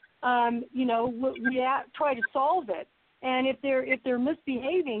 We try to solve it. And if they're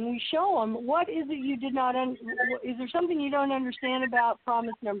misbehaving, we show them what is it you did not. Is there something you don't understand about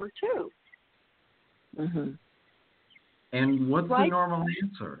promise number 2? Mm-hmm. And what's the normal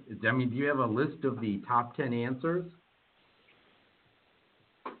answer? Do you have a list of the top 10 answers?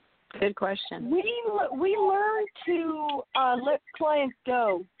 Good question. We learn to let clients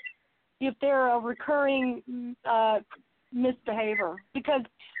go if they're a recurring misbehavior, because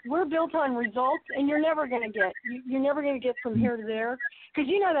we're built on results, and you're never going to get from here to there, because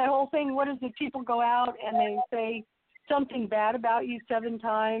that whole thing. What is it? People go out and they say something bad about you 7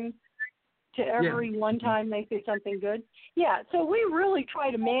 times. To every one time they say something good. Yeah, so we really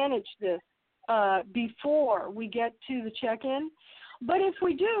try to manage this before we get to the check-in. But if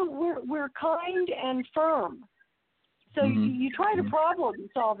we do, we're kind and firm. So you try to problem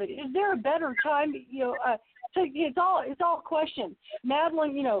solve it. Is there a better time? So it's all question.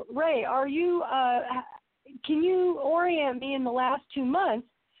 Madeline, Ray, are you? Can you orient me in the last 2 months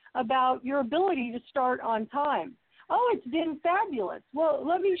about your ability to start on time? oh, it's been fabulous. Well,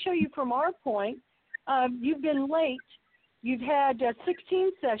 let me show you from our point. You've been late. You've had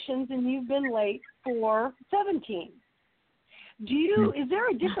 16 sessions, and you've been late for 17. Is there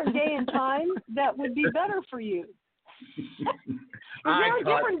a different day and time that would be better for you? Is there a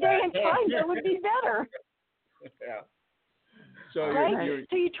different day and time that would be better? Yeah. So right? you're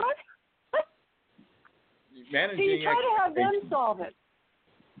so you try managing. So you try to have them solve it.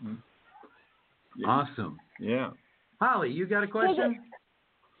 Yeah. Awesome. Yeah. Holly, you got a question?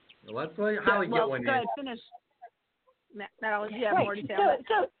 Let's let Holly get one in. Go ahead, finish. Now, you have right. more to say on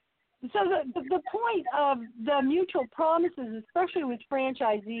that. So the point of the mutual promises, especially with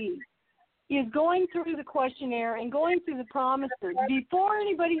franchisees, is going through the questionnaire and going through the promises before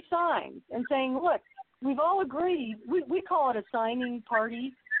anybody signs and saying, look, we've all agreed. We call it a signing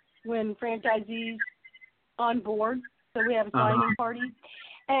party when franchisees on board. So we have a signing party.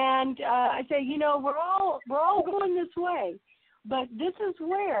 And I say, we're all going this way. But this is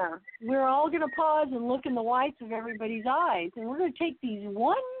where we're all going to pause and look in the whites of everybody's eyes. And we're going to take these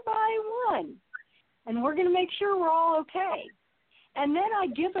one by one. And we're going to make sure we're all okay. And then I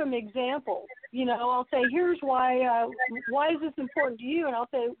give them examples. I'll say, here's why is this important to you? And I'll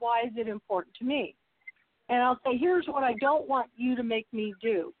say, why is it important to me? And I'll say, here's what I don't want you to make me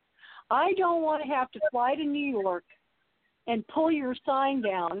do. I don't want to have to fly to New York and pull your sign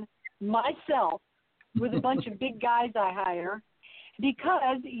down myself with a bunch of big guys I hire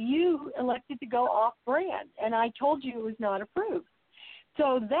because you elected to go off-brand, and I told you it was not approved.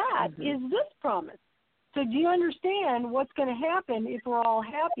 So that is this promise. So do you understand what's going to happen if we're all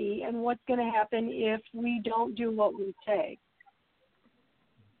happy and what's going to happen if we don't do what we say?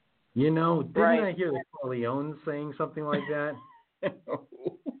 Didn't I hear the Corleone saying something like that?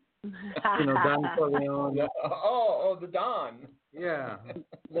 Don Corleone. The Don. Yeah.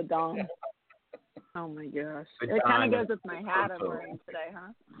 The Don. Oh, my gosh. It kind of goes with my hat I'm wearing today,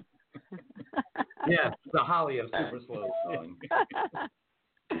 huh? Yeah, the Holly of Super Slow song.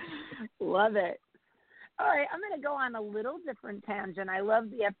 Love it. All right, I'm going to go on a little different tangent. I love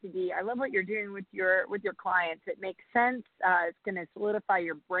the FDD. I love what you're doing with your clients. It makes sense. It's going to solidify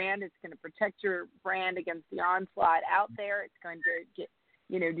your brand. It's going to protect your brand against the onslaught out there. It's going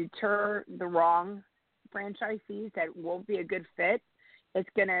to deter the wrong franchisees that won't be a good fit. It's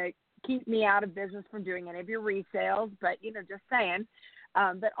going to keep me out of business from doing any of your resales, but, just saying.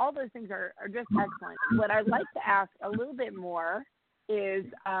 But all those things are just excellent. What I'd like to ask a little bit more is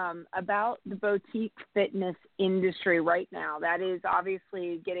about the boutique fitness industry right now. That is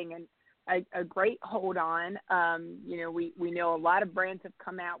obviously getting a great hold on. We know a lot of brands have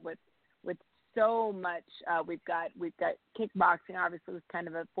come out with so much. We've got kickboxing, obviously, was kind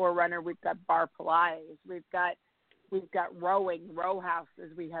of a forerunner. We've got bar Pilates. We've got rowing, row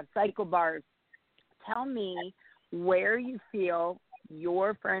houses. We have cycle bars. Tell me where you feel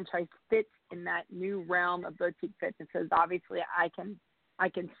your franchise fits in that new realm of boutique fitness. Because obviously I can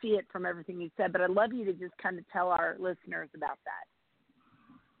see it from everything you said, but I'd love you to just kind of tell our listeners about that.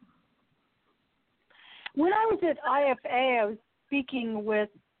 When I was at IFA, I was speaking with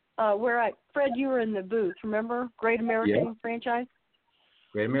Fred, you were in the booth, remember? Great American Franchise?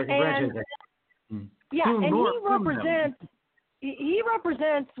 Great American Franchise. Yeah, and he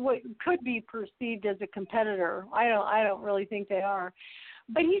represents what could be perceived as a competitor. I don't really think they are.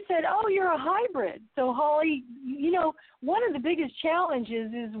 But he said, oh, you're a hybrid. So, Holly, one of the biggest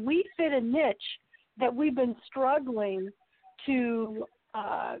challenges is we fit a niche that we've been struggling to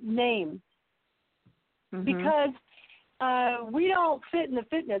name because we don't fit in the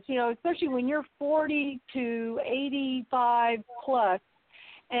fitness, especially when you're 40 to 85 plus.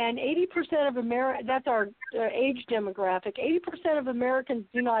 And 80% of that's our age demographic, 80% of Americans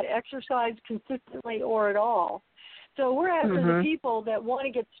do not exercise consistently or at all. So we're after the people that want to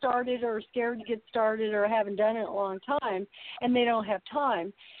get started or are scared to get started or haven't done it in a long time, and they don't have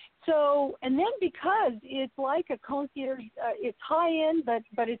time. So, and then because it's like a concierge, it's high-end,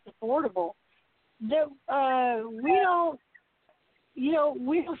 but it's affordable, that we don't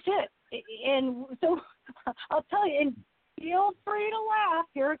fit. And so I'll tell you, and feel free to laugh.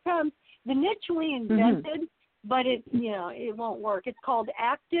 Here it comes. The niche we invented, but it won't work. It's called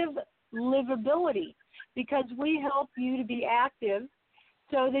active livability because we help you to be active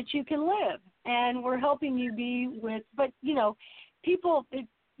so that you can live. And we're helping you be with, but, people,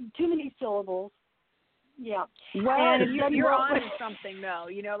 too many syllables. Yeah. Well, and you're on to something, though,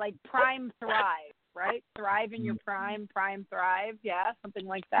 like prime thrive, right? Thrive in your prime thrive. Yeah, something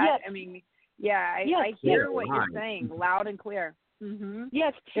like that. Yes. I mean, yeah, I hear what you're saying loud and clear. Mm-hmm.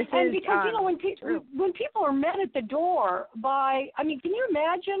 Yes, and because when people are met at the door by, can you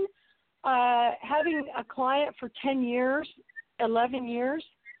imagine having a client for 10 years, 11 years.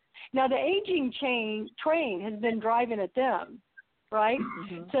 Now, the aging train has been driving at them, right?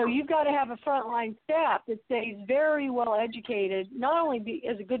 Mm-hmm. So you've got to have a frontline staff that stays very well educated, not only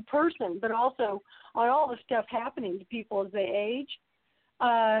as a good person, but also on all the stuff happening to people as they age.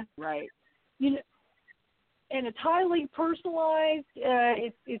 Right. You know, and it's highly personalized.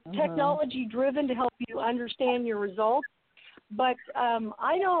 It's technology driven to help you understand your results. But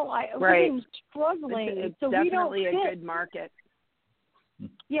we've been struggling. It's so definitely we don't fit. a good market.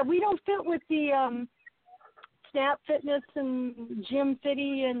 Yeah, we don't fit with the Snap Fitness and Gym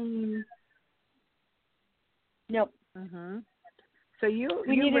Fitty and nope. Mm-hmm. So you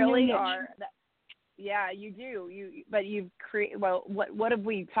need a really new are. Yeah, you do. But you've created. Well, what have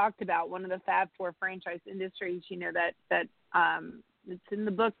we talked about? One of the Fab Four franchise industries. You know that it's in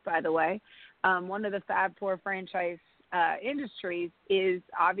the book, by the way. One of the Fab Four franchise industries is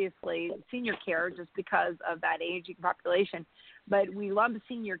obviously senior care, just because of that aging population. But we lump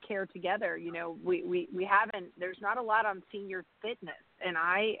senior care together. You know, we haven't. There's not a lot on senior fitness, and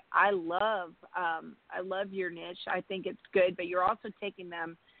I love your niche. I think it's good, but you're also taking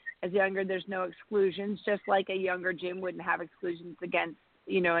them as younger. There's no exclusions, just like a younger gym wouldn't have exclusions against,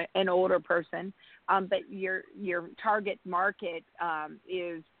 you know, an older person. But your target market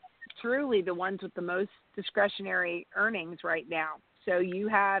is truly the ones with the most discretionary earnings right now. So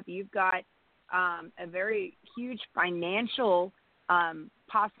you've got a very huge financial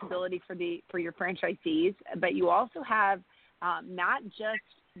possibility for your franchisees, but you also have not just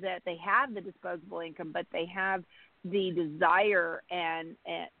that they have the disposable income, but they have the desire and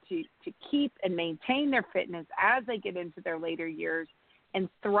to keep and maintain their fitness as they get into their later years and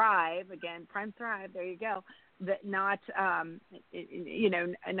thrive. Again, Prime Thrive. There you go. That not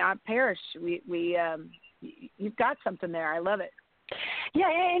not perish. You've got something there. I love it. Yeah,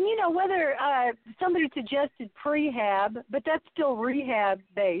 and you know, whether somebody suggested prehab, but that's still rehab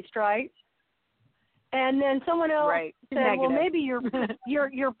based, right? And then someone else said, Negative. well, maybe you're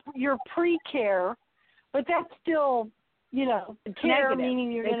pre-care, but that's still, you know, care, negative.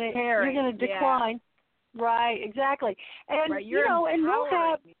 meaning you're gonna decline. Yeah. Right, exactly. And you're and we'll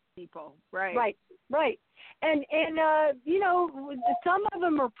have people. Right. And you know, some of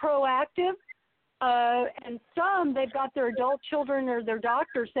them are proactive. And some, they've got their adult children or their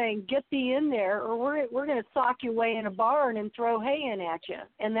doctor saying, get thee in there, or we're going to sock you away in a barn and throw hay in at you,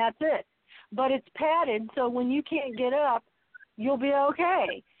 and that's it. But it's padded, so when you can't get up, you'll be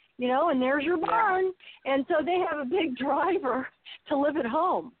okay, you know, and there's your barn. And so they have a big driver to live at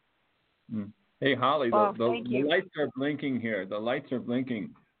home. Hey, Holly, the lights are blinking here. The lights are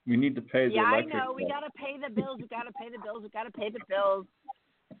blinking. We need to pay the electric bill. Yeah, I know. We got to pay the bills. We got to pay the bills.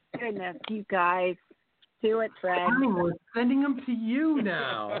 Goodness, you guys. Do it, Fred. We're sending them to you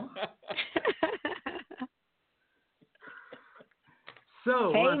now.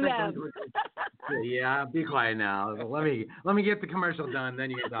 So, yeah, be quiet now. Let me get the commercial done, then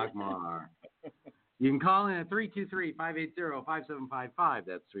you can talk more. You can call in at 323-580-5755.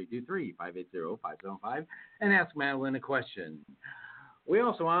 That's 323-580-5755, and ask Madeline a question. We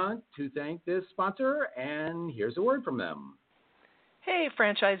also want to thank this sponsor, and here's a word from them. Hey,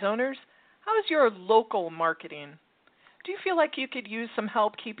 franchise owners. How's your local marketing? Do you feel like you could use some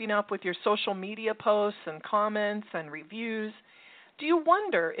help keeping up with your social media posts and comments and reviews? Do you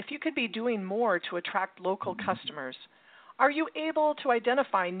wonder if you could be doing more to attract local customers? Are you able to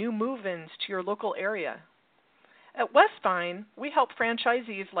identify new move-ins to your local area? At Westvine, we help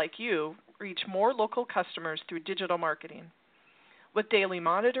franchisees like you reach more local customers through digital marketing. With daily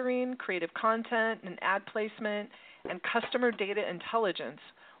monitoring, creative content, and ad placement, and customer data intelligence,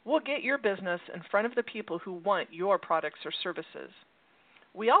 we'll get your business in front of the people who want your products or services.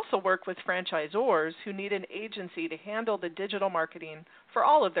 We also work with franchisors who need an agency to handle the digital marketing for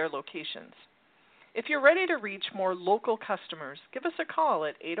all of their locations. If you're ready to reach more local customers, give us a call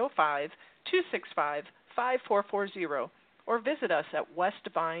at 805-265-5440 or visit us at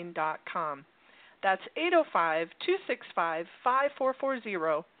westvine.com. That's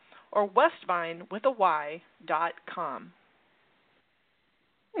 805-265-5440 or westvine.com.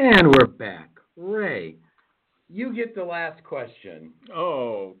 And we're back. Ray, you get the last question.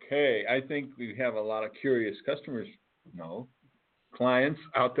 Okay. I think we have a lot of curious customers, clients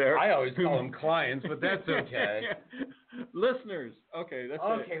out there. I always call them clients, but that's okay. Listeners. Okay, that's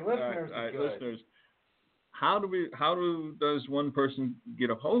okay, it. listeners. All right, good. listeners. Does one person get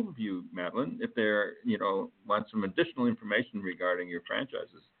a hold of you, Madeline, if they're, want some additional information regarding your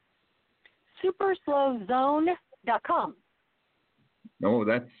franchises? Superslowzone.com. No,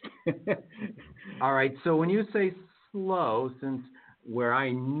 that's all right. So when you say slow, since where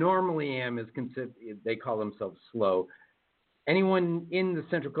I normally am is considered, they call themselves slow. Anyone in the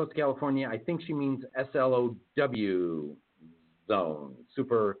Central Coast of California, I think she means SLOW zone,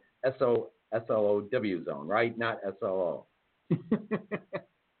 super SLOW zone, right? Not SLO.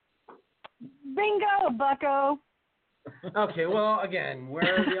 Bingo, bucko. Okay, well, again,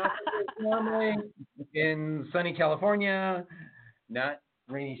 where the office is normally in sunny California, not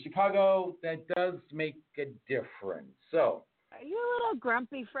rainy Chicago, that does make a difference. So, Are you a little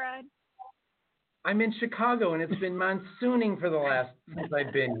grumpy, Fred? I'm in Chicago, and it's been monsooning for the last since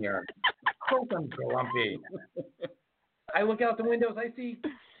I've been here. Of course I'm grumpy. I look out the windows, I see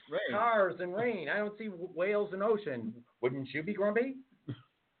cars and rain. I don't see whales and ocean. Wouldn't you be grumpy?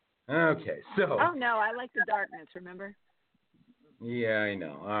 Okay, so. Oh, no, I like the darkness, remember? Yeah, I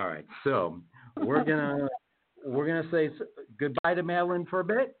know. All right, so we're gonna say goodbye to Madeline for a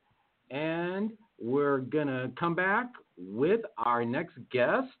bit, and we're gonna come back with our next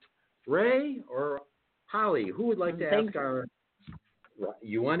guest, Ray or Holly. Who would like to ask our?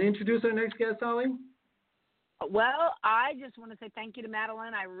 You want to introduce our next guest, Holly? Well, I just want to say thank you to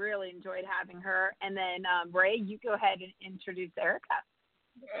Madeline. I really enjoyed having her. And then, Ray, you go ahead and introduce Erica.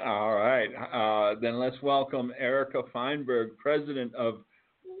 All right. Then let's welcome Erica Feinberg, president of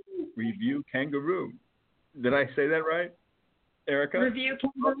Review Kangaroo. Did I say that right, Erica? Review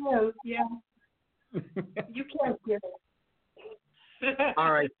Kangaroo, yeah. You can't get it.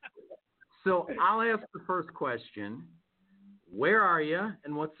 All right. So I'll ask the first question. Where are you,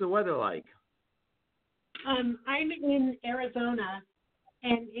 and what's the weather like? I'm in Arizona,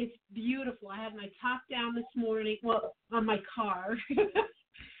 and it's beautiful. I had my top down this morning, well, on my car.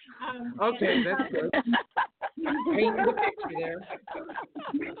 Okay, that's good. Paint the picture there.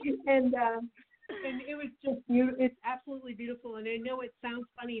 And it was just beautiful. It's absolutely beautiful. And I know it sounds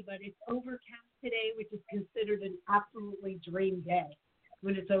funny, but it's overcast today, which is considered an absolutely dream day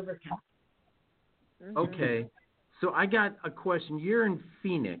when it's overcast. Okay. So I got a question. You're in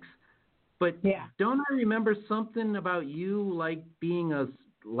Phoenix, but don't I remember something about you like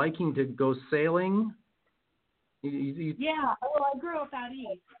liking to go sailing? Yeah. Well, I grew up out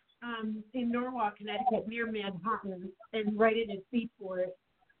east. In Norwalk, Connecticut, near Manhattan, and right in a seaport.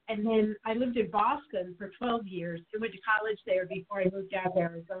 And then I lived in Boston for 12 years. I went to college there before I moved out to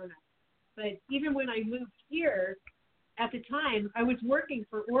Arizona. But even when I moved here, at the time, I was working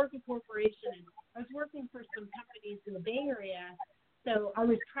for Oracle Corporation. I was working for some companies in the Bay Area. So I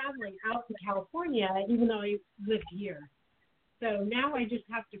was traveling out to California, even though I lived here. So now I just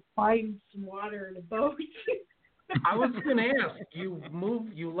have to find some water in a boat. I was going to ask, you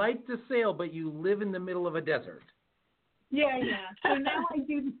like to sail, but you live in the middle of a desert. Yeah. So now I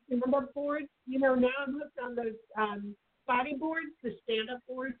do the stand-up boards. Now I'm hooked on those body boards, the stand-up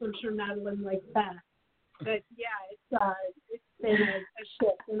boards. I'm sure Madeline likes that. But yeah, it's been a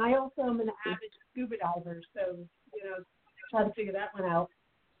shift. And I also am an avid scuba diver, so try to figure that one out.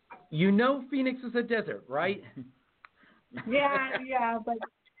 Phoenix is a desert, right? Yeah, but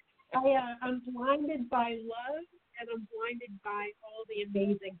I'm blinded by love, and I'm blinded by all the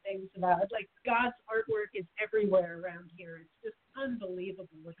amazing things about it. Like, God's artwork is everywhere around here. It's just unbelievable,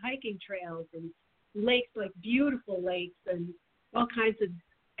 with hiking trails and lakes, like beautiful lakes and all kinds of,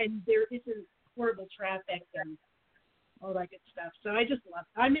 and there isn't horrible traffic and all that good stuff. So I just love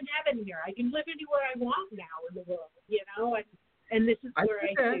it. I'm in heaven here. I can live anywhere I want now in the world, and this is where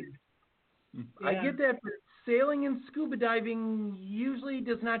I do. Yeah. I get that, but sailing and scuba diving usually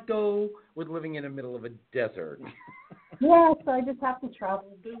does not go with living in the middle of a desert. Yeah, so I just have to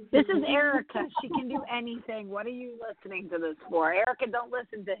travel. This is Erica. She can do anything. What are you listening to this for? Erica, don't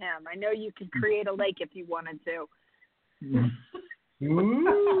listen to him. I know you could create a lake if you wanted to.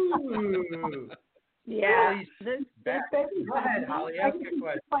 Ooh. Yeah. Go ahead, Holly. Ask a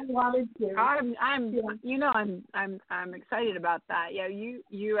question. I'm excited about that. Yeah,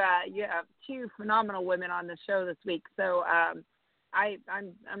 you have two phenomenal women on the show this week, so I'm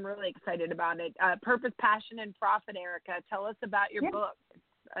really excited about it. Purpose, Passion, and Profit. Erica, tell us about your book.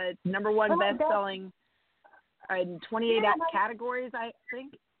 It's number one best-selling in 28 categories, I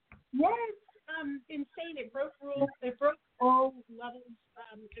think. Yes, insane. It broke rules. It broke all levels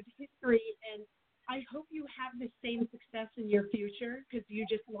of history, and I hope you have the same success in your future, because you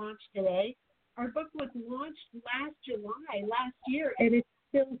just launched today. Our book was launched last year, and it's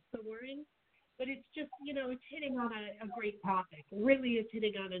still soaring. But it's just, it's hitting on a great topic. It really is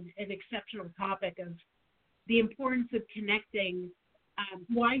hitting on an exceptional topic of the importance of connecting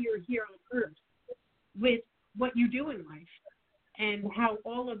why you're here on Earth with what you do in life and how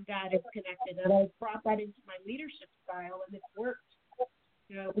all of that is connected. And I brought that into my leadership style, and it's worked.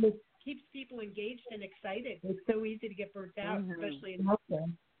 It keeps people engaged and excited. It's so easy to get burnt out, especially in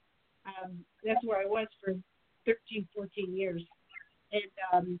healthcare. That's where I was for 13, 14 years.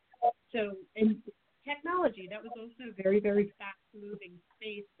 And and technology, that was also a very, very fast-moving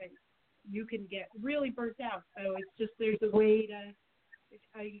space that you can get really burnt out. So it's just there's a way to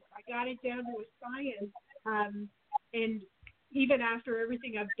 – I got it down to a science. And even after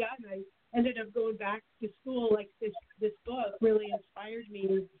everything I've done, I ended up going back to school. Like this book really inspired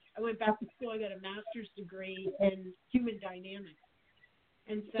me. I went back to school. I got a master's degree in human dynamics.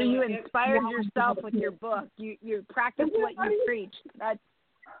 And so you inspired yourself with your book. You practiced what you preached. That's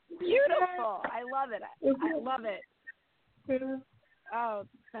beautiful. I love it. I love it. Oh,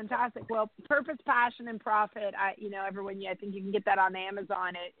 fantastic. Well, Purpose, Passion, and Profit. Everyone, I think you can get that on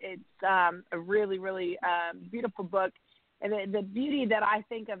Amazon. It's a really, really beautiful book. And the beauty that I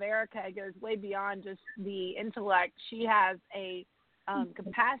think of Erica goes way beyond just the intellect. She has a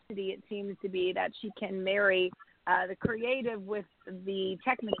capacity, it seems to be, that she can marry the creative with the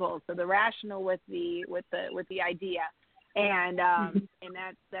technical, so the rational with the idea, and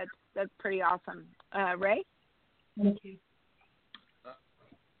that's pretty awesome. Ray? Thank you.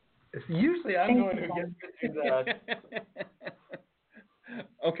 Usually I'm going to get to that.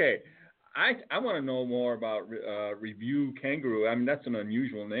 Okay. I want to know more about Review Kangaroo. I mean, that's an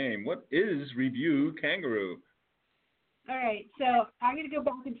unusual name. What is Review Kangaroo? All right. So I'm going to go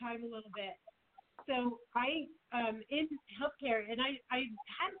back in time a little bit. So I in healthcare, and I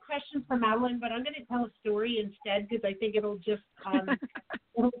had questions for Madeline, but I'm going to tell a story instead because I think it'll just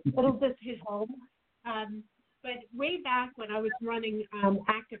it'll just hit home. But way back when I was running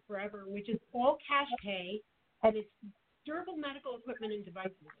Active Forever, which is all cash pay, and it's durable medical equipment and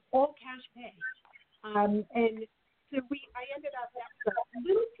devices, all cash pay. And so I ended up at a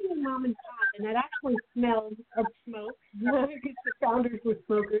little teeny mom and pop, and it actually smelled of smoke because the founders were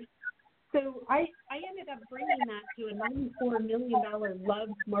smokers. So I ended up bringing that to a $94 million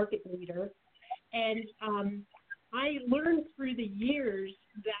loved market leader. And I learned through the years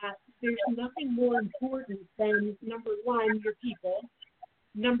that there's nothing more important than, number one, your people,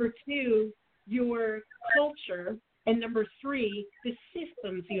 number two, your culture, and number three, the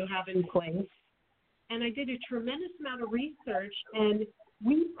systems you have in place. And I did a tremendous amount of research, and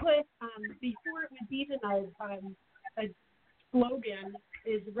we put, before it was even a slogan,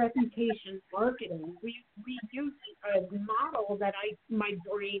 is reputation marketing. We used a model that my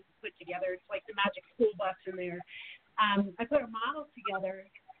brain put together. It's like the magic school bus in there. I put a model together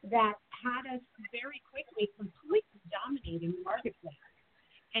that had us very quickly completely dominating the marketplace.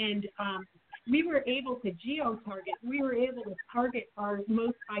 And we were able to geo-target. We were able to target our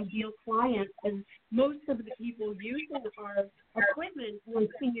most ideal clients, and most of the people using our equipment were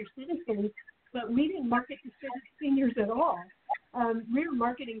senior citizens, but we didn't market to seniors at all. We were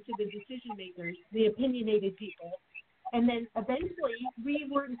marketing to the decision makers, the opinionated people. And then eventually we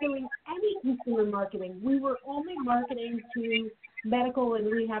weren't doing any consumer marketing. We were only marketing to medical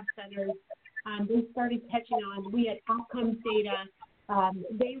and rehab centers. They started catching on. We had outcomes data.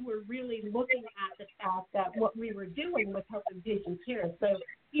 They were really looking at the fact that what we were doing was helping patient care. So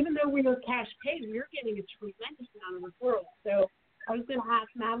even though we were cash pay, we were getting a tremendous amount of referrals. So I was going to ask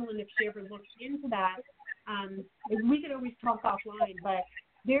Madeline if she ever looked into that. We could always talk offline, but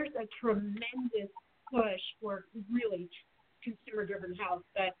there's a tremendous push for really consumer-driven health.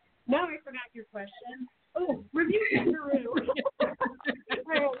 But now I forgot your question. Oh, Review Kangaroo.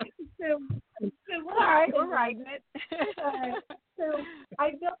 All right, we're writing it. So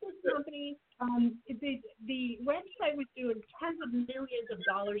I built this company. The website was doing tens of millions of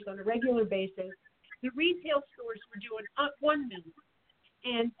dollars on a regular basis. The retail stores were doing $1 million.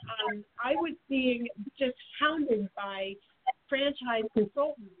 And I was being just hounded by franchise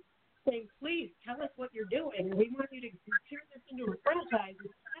consultants saying, please tell us what you're doing. We want you to turn this into a franchise.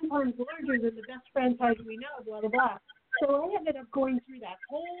 It's 10 times larger than the best franchise we know, blah, blah, blah. So I ended up going through that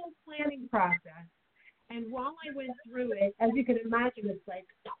whole planning process. And while I went through it, as you can imagine, it's like,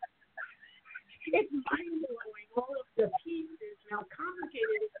 it's mind-blowing, all of the pieces and how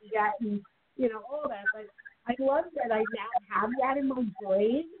complicated it can get and, all that. But I love that I now have that in my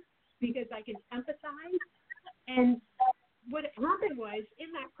brain because I can empathize. And what happened was,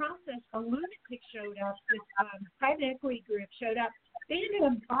 in that process, a lunatic showed up, this private equity group showed up. They ended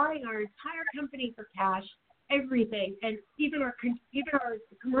up buying our entire company for cash, everything, and even our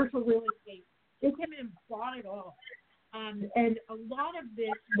commercial real estate. They came in and bought it all. And a lot of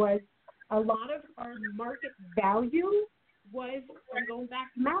this was, a lot of our market value was, I'm going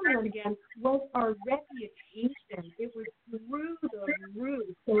back to Madeline again, was our reputation. It was through the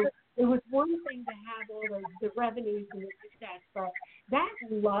roof. So it was one thing to have all the revenues and the success, but that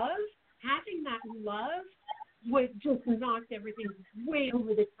love, having finding that love was just knocked everything way over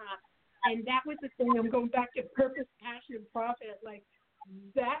the top. And that was the thing. I'm going back to purpose, passion, and profit. Like,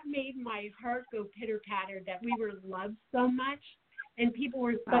 that made my heart go pitter-patter that we were loved so much. And people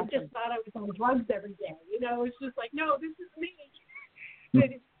were just thought I was on drugs every day. You know, it's just like, no, this is me. But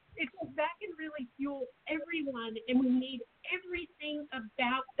it's that can really fuel everyone, and we need everything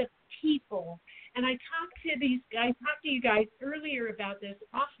about the people. And I talked to you guys earlier about this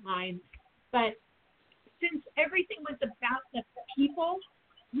offline, but since everything was about the people,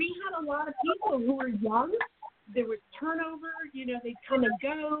 we had a lot of people who were young. There was turnover, you know, they'd come and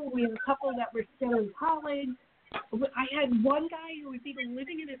go. We had a couple that were still in college. I had one guy who was even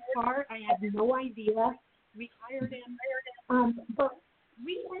living in his car. I had no idea. We hired him. But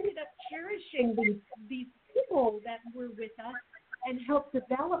we ended up cherishing these people that were with us and helped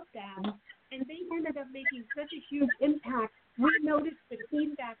develop them. And they ended up making such a huge impact. We noticed the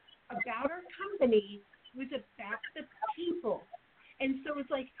feedback about our company was about the people. And so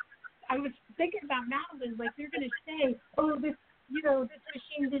it's like, I was thinking about Madeline, like they're going to say, oh, this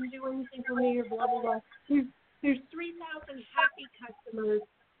machine didn't do anything for me or blah, blah, blah. There's 3,000 happy customers.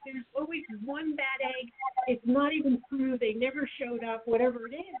 There's always one bad egg. It's not even true. They never showed up, whatever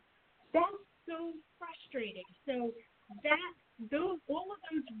it is. That's so frustrating. So all of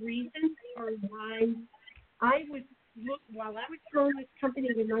those reasons are why while I was growing this company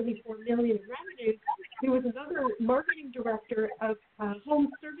with $94 million in revenue, there was another marketing director of a home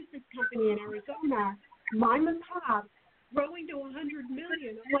services company in Arizona, mom and pop, growing to $100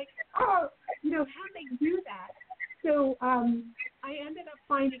 million. I'm like, how'd they do that? So I ended up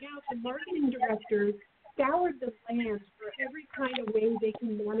finding out the marketing directors scoured the land for every kind of way they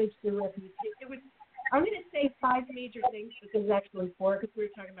can manage their reputation. I'm going to say 5 major things, but there's actually 4 because we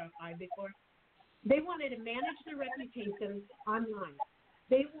were talking about 5 before. They wanted to manage their reputations online.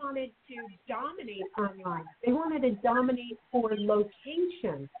 They wanted to dominate online. They wanted to dominate for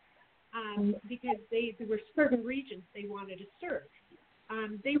location because there were certain regions they wanted to serve.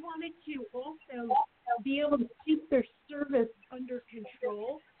 They wanted to also be able to keep their service under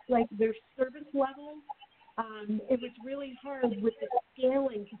control, like their service levels. It was really hard with the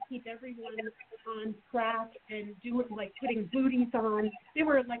scaling to keep everyone on track and do it, like putting booties on. They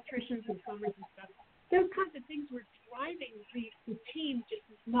were electricians and plumbers and stuff. Those kinds of things were driving the team just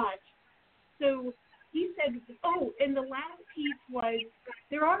as much. So he said, and the last piece was,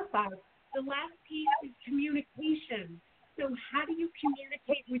 there are 5. The last piece is communication. So how do you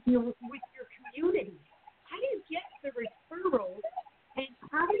communicate with your community? How do you get the referrals, and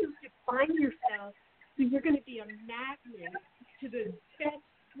how do you define yourself so you're going to be a magnet to the best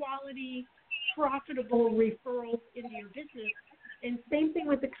quality, profitable referrals into your business? And same thing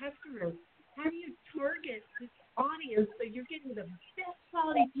with the customers. How do you target this audience so you're getting the best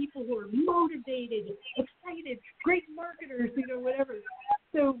quality people who are motivated, excited, great marketers, whatever.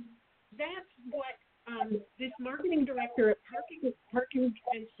 So that's what this marketing director at Parker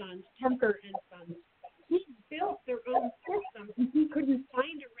and Sons, he built their own system. He couldn't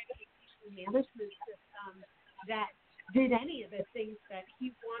find a reputation management system that did any of the things that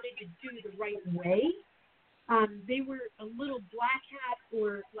he wanted to do the right way. They were a little black hat,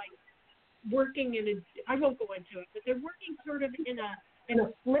 or like working I won't go into it, but they're working sort of in a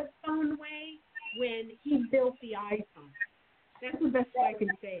flip phone way when he built the iPhone. That's the best way I can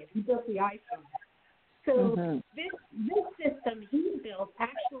say it. He built the iPhone. So this system he built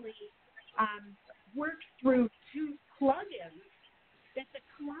actually works through 2 plugins that the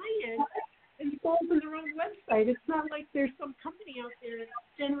client installs in their own website. It's not like there's some company out there that's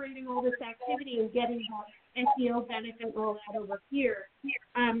generating all this activity and getting that SEO benefit and all that over here.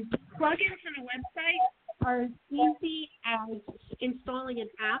 Plugins on a website are as easy as installing an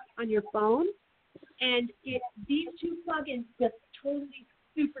app on your phone, and these 2 plugins just totally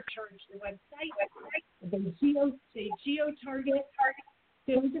supercharge the website. They geo-target.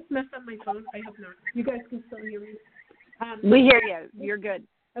 Did we just mess up my phone? I hope not. You guys can still hear me. We hear you. You're good.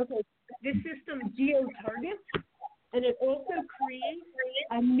 Okay. This system geo-targets, and it also creates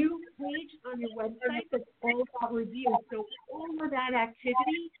a new page on your website that's all about reviews. So all of that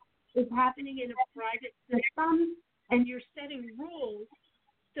activity is happening in a private system, and you're setting rules.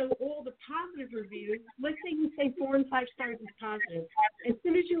 So all the positive reviews, let's say you say 4 and 5 stars is positive. As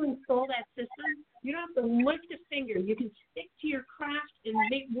soon as you install that system, you don't have to lift a finger. You can stick to your craft and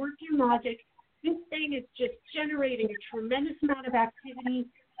work your logic. This thing is just generating a tremendous amount of activity.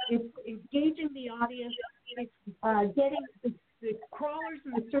 It's engaging the audience. It's getting the crawlers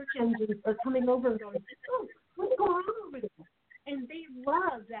and the search engines are coming over and going, oh, what's going on over there? And they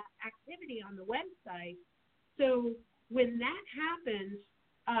love that activity on the website. So when that happens,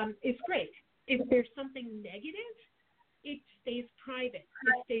 it's great. if there's something negative, it stays private.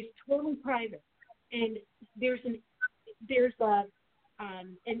 It stays totally private. And there's an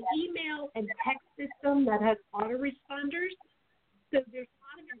email and text system that has autoresponders. So there's a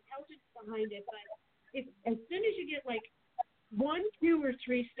lot of intelligence behind it. But as soon as you get like 1, 2, or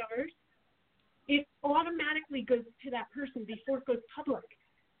 3 stars, it automatically goes to that person before it goes public.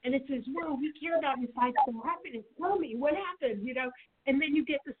 And it says, well, we care about your 5-star happiness. Tell me what happened, And then you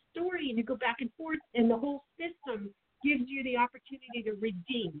get the story and you go back and forth, and the whole system gives you the opportunity to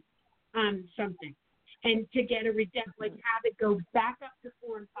redeem something and to get a redemption, like have it go back up to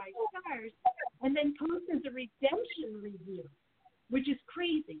 4 and 5 stars, and then post as a redemption review, which is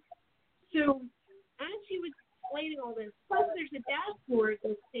crazy. So as he was explaining all this, plus there's a dashboard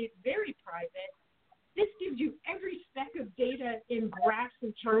that stays very private. This gives you every speck of data in graphs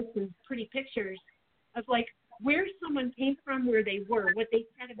and charts and pretty pictures of like where someone came from, where they were, what they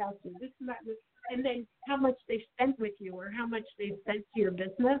said about you, this and that, and then how much they spent with you or how much they spent to your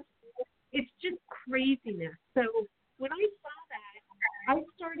business. It's just craziness. So when I saw that, I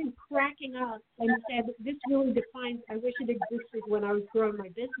started cracking up and said, this really defines, I wish it existed when I was growing my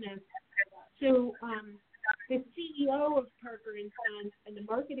business. So the CEO of Parker & Sons and the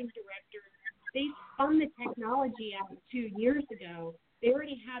marketing director, they spun the technology out 2 years ago. They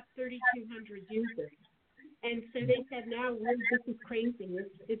already had 3,200 users. And so they said, no, this is crazy.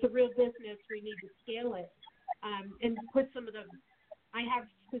 It's a real business. We need to scale it and put some of the – I have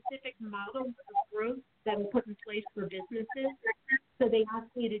specific models of growth that are put in place for businesses. So they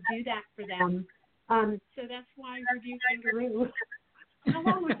asked me to do that for them. So that's why I review Kangaroo. How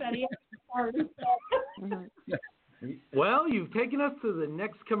long was that? Well, you've taken us to the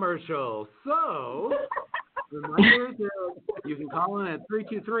next commercial. So, reminder, you can call in at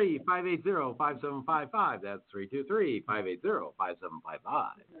 323-580-5755. That's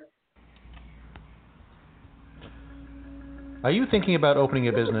 323-580-5755. Are you thinking about opening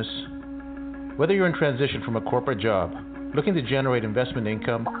a business? Whether you're in transition from a corporate job, looking to generate investment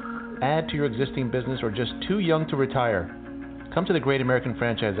income, add to your existing business, or just too young to retire, come to the Great American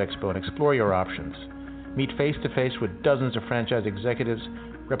Franchise Expo and explore your options. Meet face-to-face with dozens of franchise executives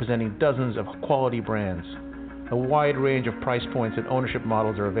representing dozens of quality brands. A wide range of price points and ownership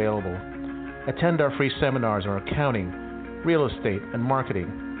models are available. Attend our free seminars on accounting, real estate, and marketing.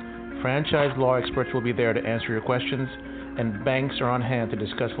 Franchise law experts will be there to answer your questions, and banks are on hand to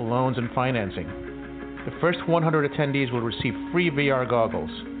discuss loans and financing. The first 100 attendees will receive free VR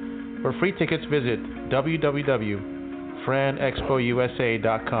goggles. For free tickets, visit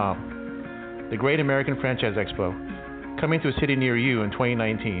www.franexpousa.com. The Great American Franchise Expo, coming to a city near you in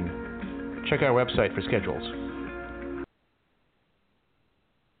 2019. Check our website for schedules.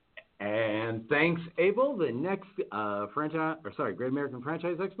 And thanks, Abel. The next Great American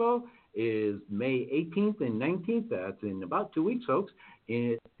Franchise Expo is May 18th and 19th. That's in about 2 weeks, folks,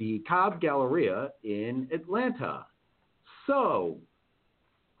 at the Cobb Galleria in Atlanta. So,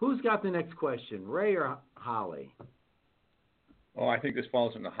 who's got the next question, Ray or Holly? Oh, I think this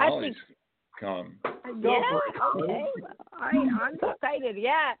falls into Holly's. Okay. I'm excited.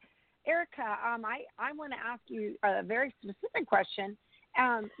 Yeah, Erica, I want to ask you a very specific question.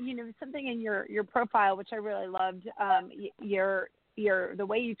 Something in your profile which I really loved. The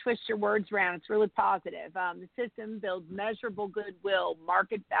way you twist your words around. It's really positive. The system builds measurable goodwill,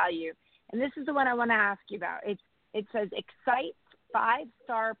 market value, and this is the one I want to ask you about. It says excites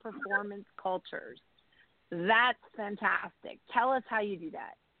 5-star performance cultures. That's fantastic. Tell us how you do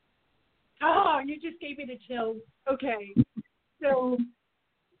that. Oh, you just gave me the chills. Okay. So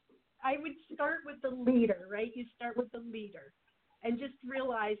I would start with the leader, right? You start with the leader and just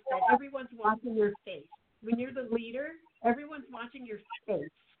realize that everyone's watching your face. When you're the leader, everyone's watching your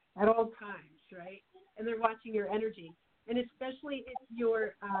face at all times, right? And they're watching your energy. And especially if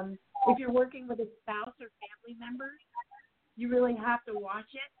you're working with a spouse or family member, you really have to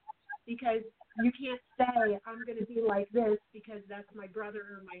watch it because you can't say, I'm going to be like this because that's my brother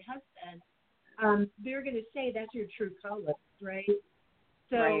or my husband. They're going to say that's your true colors, right?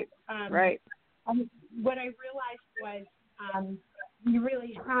 So, right. What I realized was you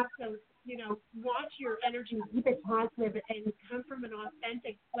really have to, watch your energy, keep it positive, and come from an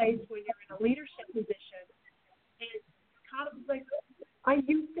authentic place when you're in a leadership position. And kind of like, I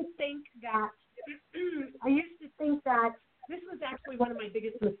used to think that this was actually one of my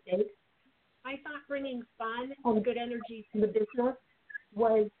biggest mistakes. I thought bringing fun and good energy to the business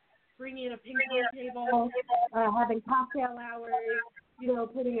was bringing in a ping pong table, having cocktail hours,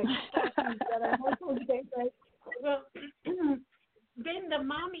 putting a session together. Well, then the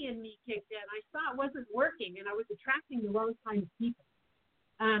mommy in me kicked in. I saw it wasn't working, and I was attracting the wrong kind of people.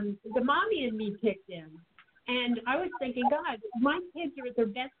 the mommy in me kicked in. And I was thinking, God, my kids are at their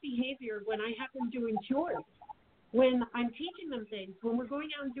best behavior when I have them doing chores, when I'm teaching them things, when we're going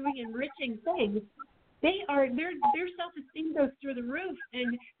out and doing enriching things. Their self-esteem goes through the roof,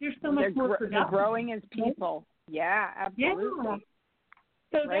 and they're so much more productive. They're growing as people. Yeah, absolutely. Yeah.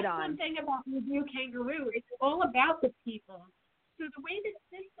 So right that's on. one thing about Review Kangaroo. It's all about the people. So the way the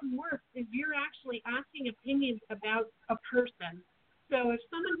system works is you're actually asking opinions about a person. So if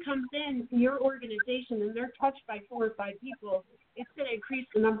someone comes in your organization and they're touched by 4 or 5 people, it's going to increase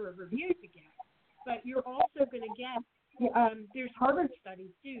the number of reviews you get. But you're also going to get, there's Harvard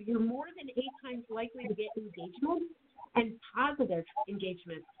studies too, you're more than 8 times likely to get engagement and positive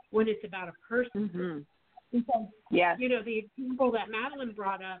engagement when it's about a person. Mm-hmm. Because, yes. The example that Madeline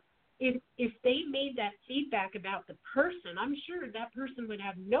brought up, if they made that feedback about the person, I'm sure that person would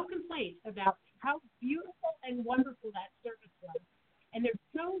have no complaints about how beautiful and wonderful that service was. And they're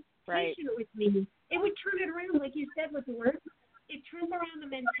so patient with me. It would turn it around, like you said with the word. It turns around the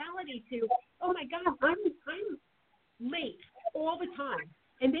mentality to, oh my God, I'm late all the time.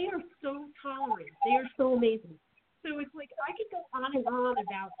 And they are so tolerant. They are so amazing. So it's like I could go on and on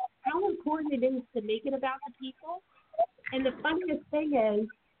about how important it is to make it about the people. And the funniest thing is,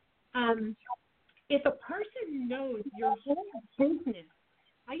 if a person knows your whole business,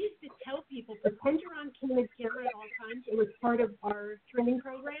 I used to tell people, pretend you're on candid camera at all times. It was part of our training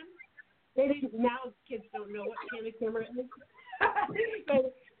program. Now kids don't know what candid camera is.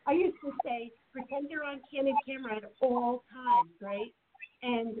 But I used to say, pretend you're on candid camera at all times, right?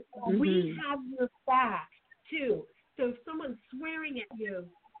 And we have your back, too. So if someone's swearing at you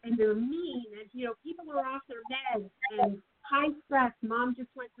and they're mean and, people are off their meds and high stress, mom just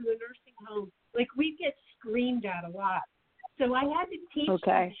went to the nursing home, like we get screamed at a lot. So I had to teach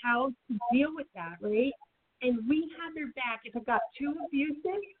them how to deal with that, right? And we had their back. If it got too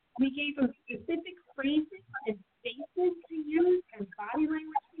abusive, we gave them specific phrases and faces to use and body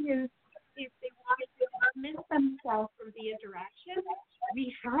language to use. If they wanted to dismiss themselves from the interaction,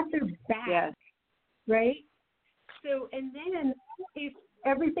 we had their back, right? So, and then if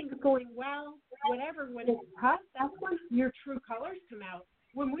everything's going well, whatever, when it's tough, that's when your true colors come out.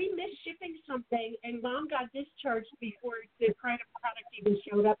 When we missed shipping something and mom got discharged before the product even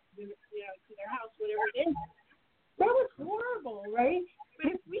showed up to their house, whatever it is, that was horrible, right?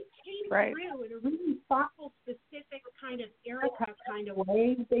 But if we came through in a really thoughtful, specific kind of Erica kind of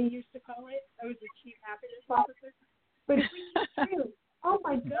way, they used to call it. I was a chief happiness officer. But if we came through, oh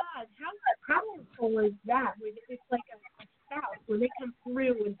my God, how powerful is that? It's like a spouse when they come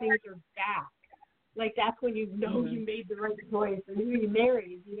through when things are bad. Like that's when you know you made the right choice and who you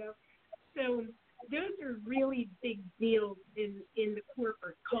married, So those are really big deals in the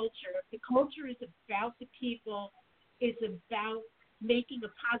corporate culture. The culture is about the people. It's about making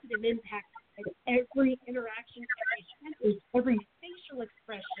a positive impact at every interaction, every sentence, every facial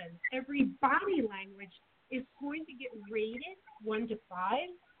expression, every body language is going to get rated 1 to 5.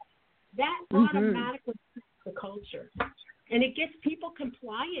 That automatically fits the culture. And it gets people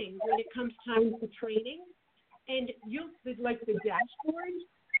complying when it comes time to training. And like the dashboard,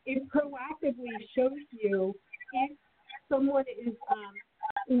 it proactively shows you if someone is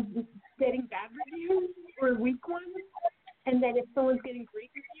getting bad reviews or weak ones, and then if someone's getting great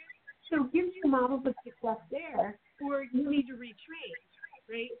reviews. So it gives you models of success there, or you need to retrain,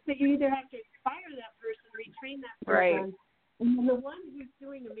 right? So you either have to fire that person, retrain that person, and then the one who's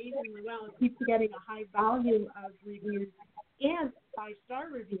doing amazingly well and keeps getting a high volume of reviews and 5-star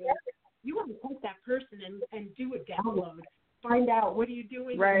reviews, you want to take that person and do a download. Find out what are you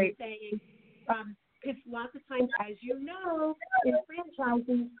doing and saying. Because lots of times, as you know, in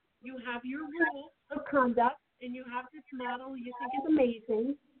franchising, you have your rules of conduct and you have this model you think is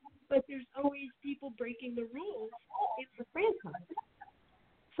amazing, but there's always people breaking the rules in the franchise.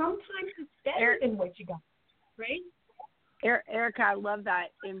 Sometimes it's better than what you got, right? Erica, I love that.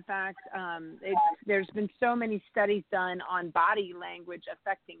 In fact, there's been so many studies done on body language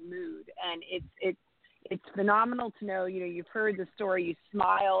affecting mood, and it's phenomenal to know. You've heard the story. You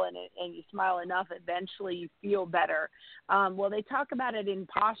smile, and you smile enough, eventually you feel better. Well, they talk about it in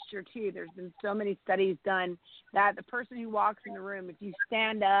posture too. There's been so many studies done that the person who walks in the room, if you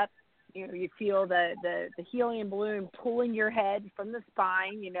stand up, you feel the helium balloon pulling your head from the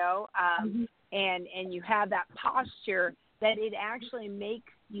spine. And you have that posture, that it actually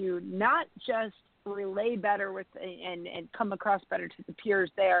makes you not just relay better with and come across better to the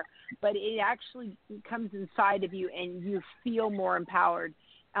peers there, but it actually comes inside of you and you feel more empowered.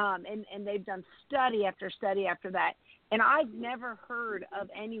 And they've done study after study after that. And I've never heard of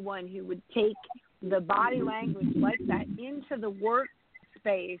anyone who would take the body language like that into the workspace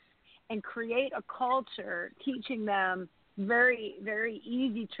space and create a culture teaching them very, very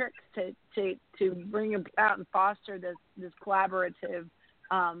easy tricks to bring about and foster this collaborative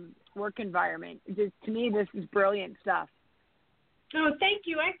work work environment. To me, this is brilliant stuff. Oh, thank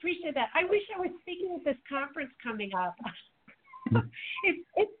you. I appreciate that. I wish I was speaking at this conference coming up.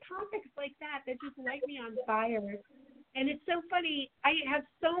 It's topics like that just light me on fire. And it's so funny. I have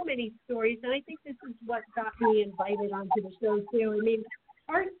so many stories, and I think this is what got me invited onto the show, too. I mean,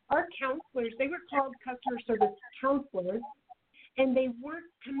 our counselors, they were called customer service counselors, and they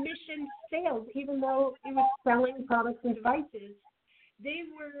worked commission sales, even though it was selling products and devices. They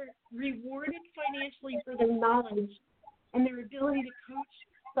were rewarded financially for their knowledge and their ability to coach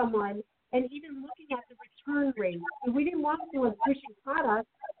someone, and even looking at the return rate. So we didn't want someone pushing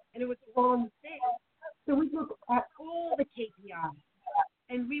products, and it was the wrong thing. So we looked at all the KPIs,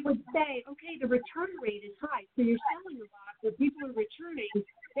 and we would say, okay, the return rate is high, so you're selling a lot, but people are returning.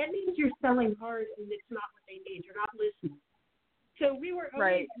 That means you're selling hard, and it's not what they need. You're not listening. So we were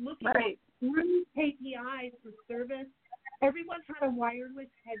always looking at through KPIs for service. Everyone had a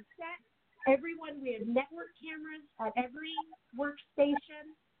wireless headset. We had network cameras at every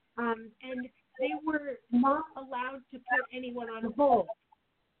workstation, and they were not allowed to put anyone on hold.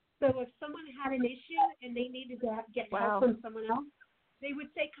 So if someone had an issue and they needed to get help from someone else, they would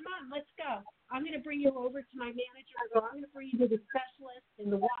say, come on, let's go. I'm going to bring you over to my manager, or I'm going to bring you to the specialist in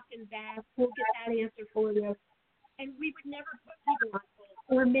the walk-in bag. We'll get that answer for you. And we would never put people on hold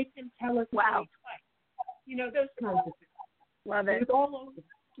or make them tell us twice. You know, those kinds of things. Love it. It was all over.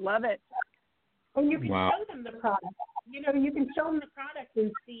 Love it. And you can show them the product. You know, you can show them the product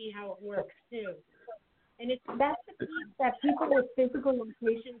and see how it works, too. And that's the piece that people with physical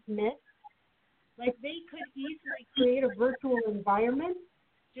limitations miss. Like, they could easily create a virtual environment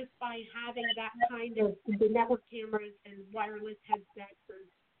just by having that kind of the network cameras and wireless headsets. And,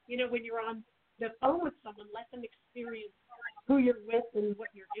 you know, when you're on the phone with someone, let them experience who you're with and what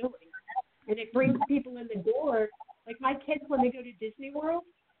you're doing. And it brings people in the door. Like my kids, when they go to Disney World,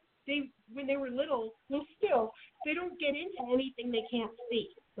 when they were little, well, still, they don't get into anything they can't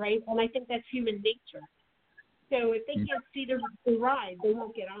see, right? And I think that's human nature. So if they can't see the ride, they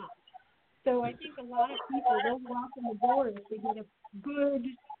won't get on. So I think a lot of people, they'll walk in the door if they get a good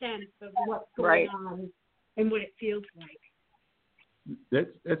sense of what's going on and what it feels like.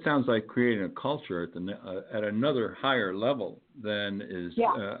 That sounds like creating a culture at another higher level than is.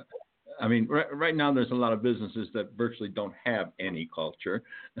 I mean, right now there's a lot of businesses that virtually don't have any culture.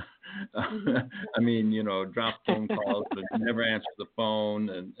 I mean, you know, drop phone calls, but never answer the phone,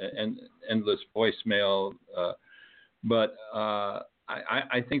 and endless voicemail. But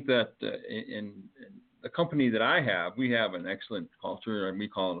I think that in the company that I have, we have an excellent culture, and we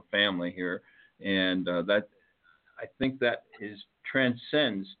call it a family here, and that I think that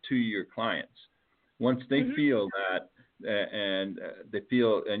transcends to your clients. Once they feel that. And they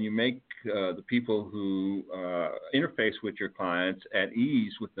feel, and you make the people who interface with your clients at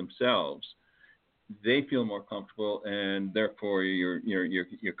ease with themselves. They feel more comfortable, and therefore your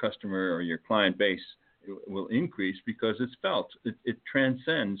customer or your client base will increase because it's felt. It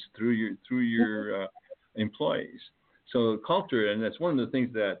transcends through your employees. So culture, and that's one of the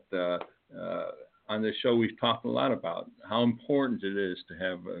things that on this show we've talked a lot about how important it is to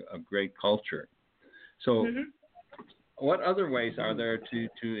have a great culture. So. What other ways are there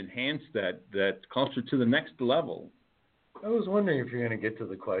to enhance that culture to the next level? I was wondering if you're going to get to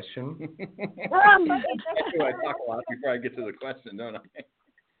the question. I talk a lot before I get to the question, don't I?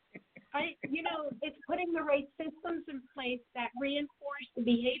 It's putting the right systems in place that reinforce the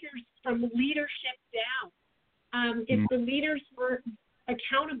behaviors from leadership down. If the leaders were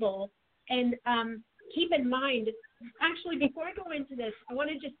accountable, and keep in mind, actually, before I go into this, I want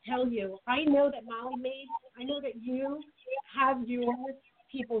to just tell you, I know that Molly Maid, I know that you have your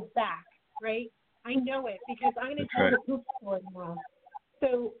people's back, right? I know it because I'm going to tell the poop story now.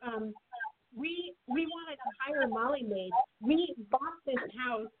 So we wanted to hire Molly Maid. We bought this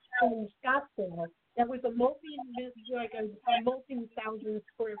house in Scottsdale that was a multi-thousand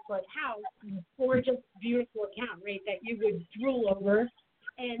square foot house for just beautiful account, right, that you would drool over.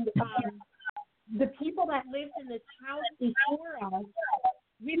 And the people that lived in this house before us,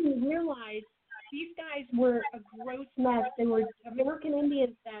 we didn't realize these guys were a gross mess. They were American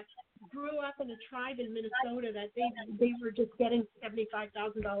Indians that grew up in a tribe in Minnesota that they were just getting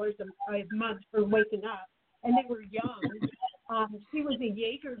 $75,000 a month for waking up, and they were young. She was a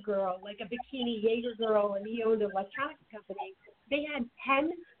Jaeger girl, like a bikini Jaeger girl, and he owned an electronics company. They had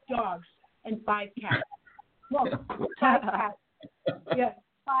 10 dogs and 5 cats. No, 5 cats. Yeah.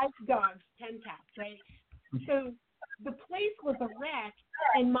 5 dogs, 10 cats, right? So the place was a wreck,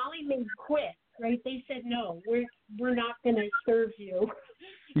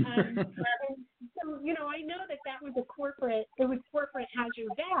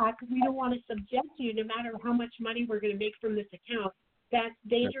 matter how much money we're going to make from this account. That's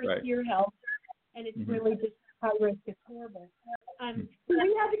dangerous to your health, and it's really just high risk. It's horrible. So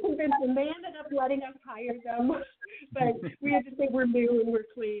we had to convince them. They ended up letting us hire them, but we had to say we're new and we're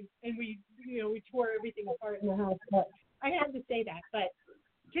clean, and we tore everything apart in the house. But I had to say that. But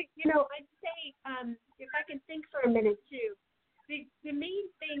I'd say if I can think for a minute too, the main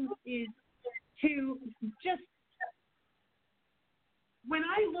thing is to just, when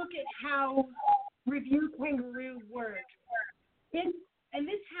I look at how Review Kangaroo works, and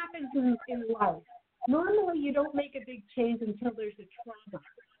this happens in life. Normally, you don't make a big change until there's a trauma.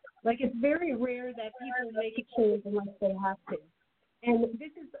 Like, it's very rare that people make a change unless they have to. And this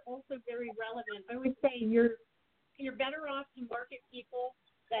is also very relevant. I would say you're better off to market people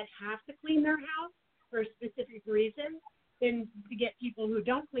that have to clean their house for a specific reason than to get people who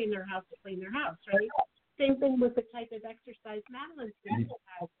don't clean their house to clean their house, right? Same thing with the type of exercise Madeline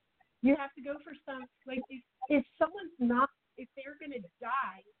has. You have to go for some, like, if someone's not, if they're going to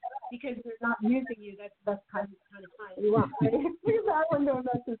die because they're not using you, that's the best kind of time you want, right? That one, no,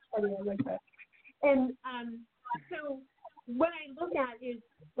 that's just funny. I like that. And so what I look at is,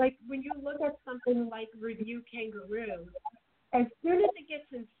 like, when you look at something like Review Kangaroo, as soon as it gets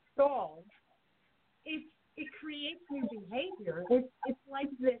installed, it creates new behavior. It's like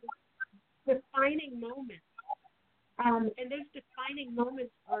this defining moment. And those defining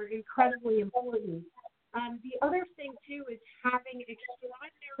moments are incredibly important. The other thing, too, is having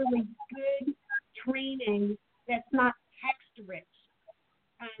extraordinarily good training that's not text-rich.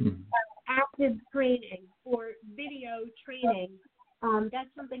 Active training or video training. That's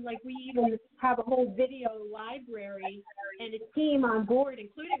something like we even have a whole video library and a team on board,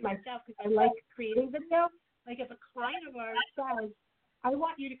 including myself, because I like creating video. Like, if a client of ours says, I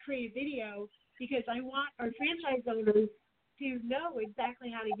want you to create a video because I want our franchise owners to know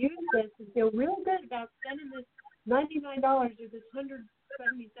exactly how to use this and feel real good about spending this $99 or this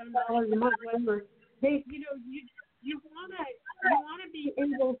 $177 a month, whatever. You want to be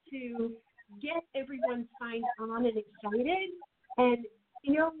able to get everyone signed on and excited and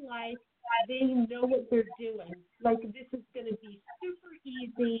feel like they know what they're doing. Like, this is going to be super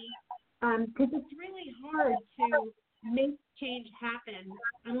easy, because it's really hard to make change happen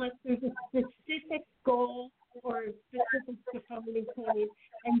unless there's a specific goal or a specific defining point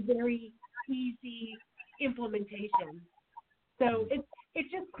and very easy implementation. So it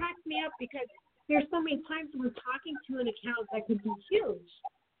just cracks me up because there's so many times we're talking to an account that could be huge,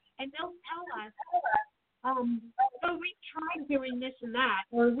 and they'll tell us, oh, we've tried doing this and that,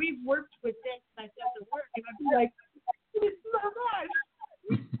 or we've worked with this that doesn't work, and I'd be like, it's so much.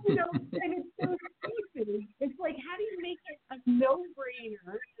 And it's so easy. It's like, how do you make it a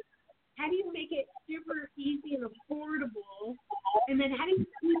no-brainer? How do you make it super easy and affordable? And then how do you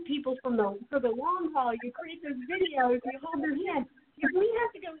keep people for the long haul? You create those videos, you hold their hand. If we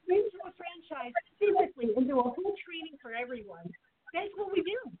have to go into a franchise physically and do a whole training for everyone, that's what we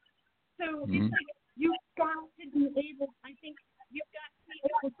do. So it's like, you've got to be able, I think you've got to be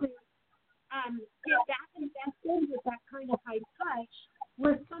able to get that invested with that kind of high touch,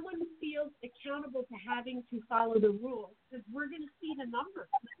 where someone feels accountable to having to follow the rules, because we're going to see the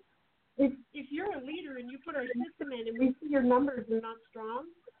numbers. If you're a leader and you put our system in and we see your numbers are not strong,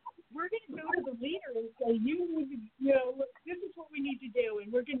 we're going to go to the leader and say, you need to, look, this is what we need to do,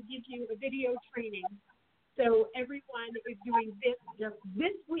 and we're going to give you a video training so everyone is doing this just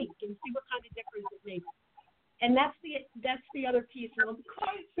this week and see what kind of difference it makes. And that's the other piece, and I'll be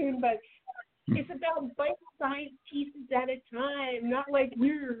quiet soon, but it's about bite-sized pieces at a time, not like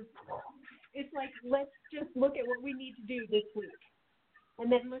it's like, let's just look at what we need to do this week.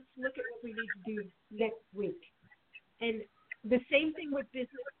 And then let's look at what we need to do next week. And the same thing with business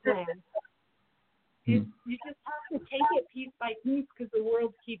plans. You just have to take it piece by piece because the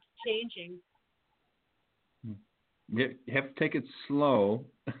world keeps changing. You have to take it slow.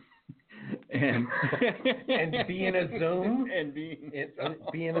 And be in a zone.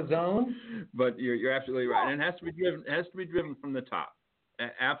 Be in a zone. But you're absolutely right. And it has to be driven from the top.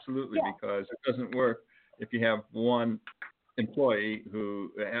 Absolutely, because it doesn't work if you have one employee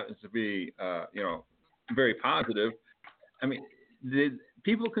who happens to be very positive. I mean,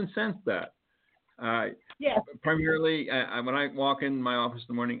 people can sense that. Primarily, when I walk in my office in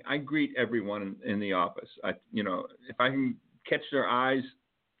the morning, I greet everyone in the office. If I can catch their eyes,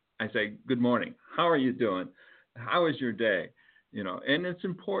 I say, good morning. How are you doing? How is your day? And it's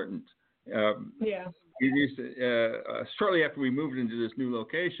important. Shortly after we moved into this new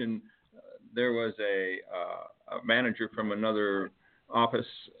location, there was a manager from another office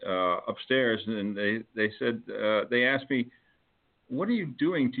upstairs, and they said, they asked me, what are you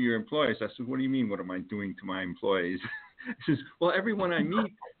doing to your employees? I said, what do you mean, what am I doing to my employees? He says, well, everyone I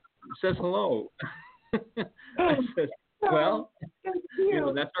meet says hello. I said, well,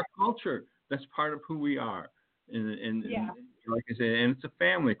 that's our culture. That's part of who we are. And like I said, and it's a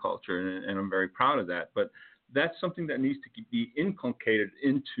family culture, and I'm very proud of that. But that's something that needs to be inculcated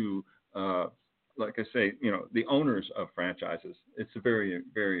into, like I say, the owners of franchises. It's very,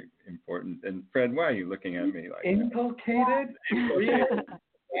 very important. And Fred, why are you looking at me like inculcated?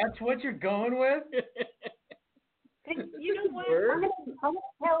 That's what you're going with? And you know what? I'm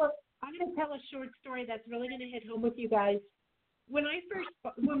gonna tell a short story that's really gonna hit home with you guys. When I first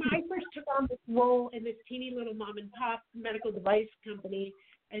took on this role in this teeny little mom and pop medical device company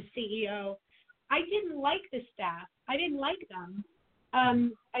as CEO, I didn't like the staff. I didn't like them. I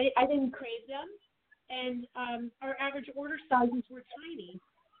didn't crave them, and our average order sizes were tiny,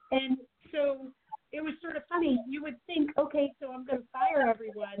 and so it was sort of funny. You would think, okay, so I'm going to fire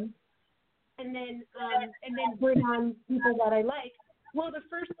everyone, and then bring on people that I like. Well, the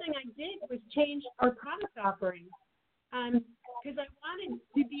first thing I did was change our product offering, because I wanted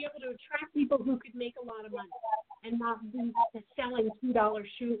to be able to attract people who could make a lot of money and not be selling $2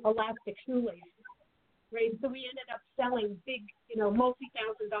 elastic shoelaces. Right, so we ended up selling big,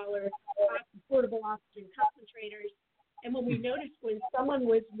 multi-$1,000 portable oxygen concentrators. And when we noticed when someone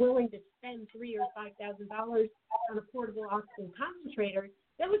was willing to spend $3,000 or $5,000 on a portable oxygen concentrator,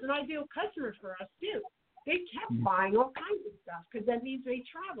 that was an ideal customer for us too. They kept buying all kinds of stuff because that means they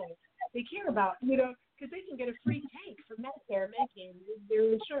travel. They care about, because they can get a free tank for Medicare, Medicaid,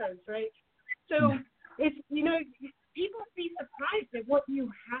 their insurance, right? So it's, people be surprised at what you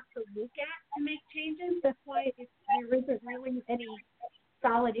have to look at to make changes. That's why there isn't really any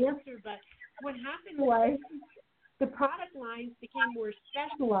solid answer. But what happened was the product lines became more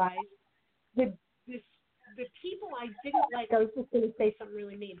specialized. The people I didn't like, I was just going to say something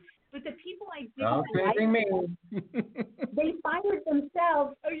really mean, but the people I didn't like, they fired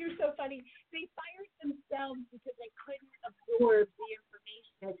themselves. Oh, you're so funny. They fired themselves because they couldn't absorb the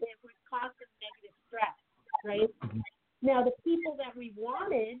information. It would cause them negative stress. Right? Now, the people that we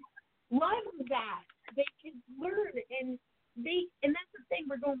wanted loved that. They could learn, and that's the thing.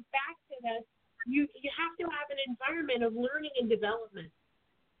 We're going back to this. You have to have an environment of learning and development.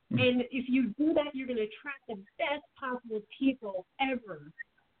 And if you do that, you're going to attract the best possible people ever.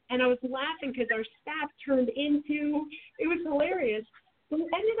 And I was laughing because our staff turned into, it was hilarious. They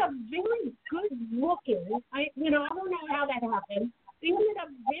ended up very good looking. I don't know how that happened. They ended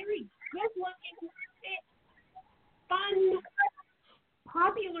up very good looking, fun,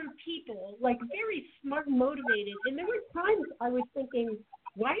 popular people, like very smart, motivated. And there were times I was thinking,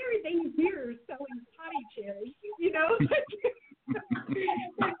 why are they here selling potty chairs?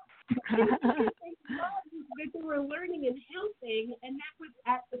 That they were learning and helping, and that was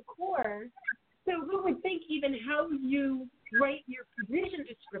at the core. So who would think even how you write your position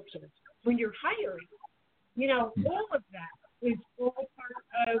descriptions when you're hiring? All of that is all part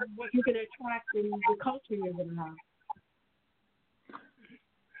of what you're going to attract and the culture you're going to have.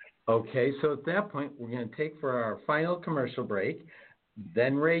 Okay, so at that point, we're going to take for our final commercial break.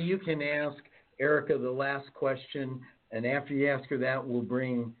 Then, Ray, you can ask Erica the last question, and after you ask her that, we'll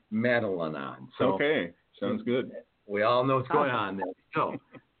bring Madeline on. So, okay, sounds good. We all know what's going on there. So,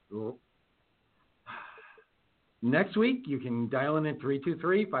 next week, you can dial in at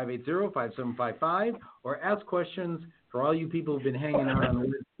 323-580-5755 or ask questions for all you people who've been hanging out on the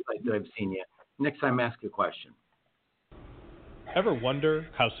website that I've seen you. Next time, ask a question. Ever wonder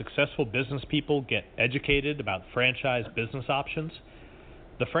how successful business people get educated about franchise business options?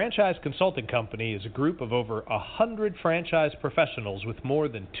 The Franchise Consulting Company is a group of over 100 franchise professionals with more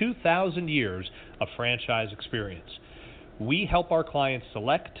than 2,000 years of franchise experience. We help our clients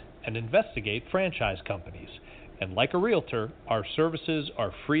select and investigate franchise companies. And like a realtor, our services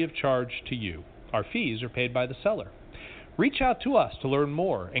are free of charge to you. Our fees are paid by the seller. Reach out to us to learn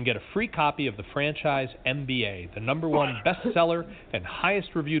more and get a free copy of the Franchise MBA, the #1 bestseller and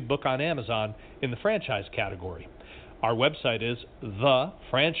highest reviewed book on Amazon in the franchise category. Our website is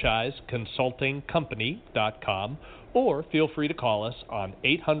thefranchiseconsultingcompany.com, or feel free to call us on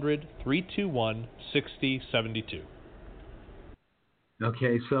 800-321-6072.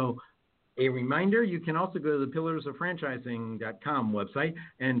 Okay, so a reminder, you can also go to the pillarsoffranchising.com website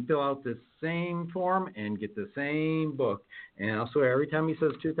and fill out the same form and get the same book. And also, every time he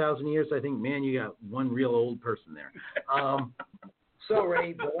says 2,000 years, I think, man, you got one real old person there. So,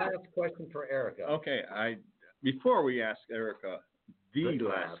 Ray, the last question for Erica. Okay, before we ask Erica the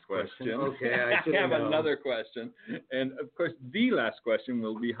last question, okay, I have another question. And, of course, the last question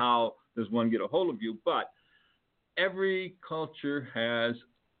will be how does one get a hold of you? But every culture has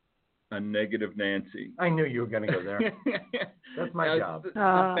a negative Nancy. I knew you were going to go there. That's my job. The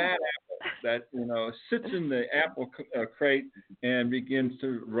bad apple that sits in the apple crate and begins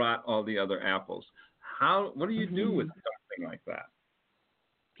to rot all the other apples. What do you do with something like that?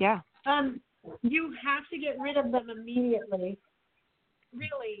 Yeah. You have to get rid of them immediately.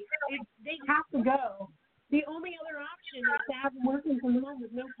 Really, they have to go. The only other option is to have them working from home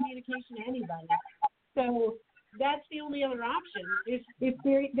with no communication to anybody. So that's the only other option. If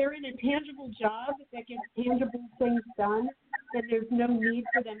they're in a tangible job that gets tangible things done, then there's no need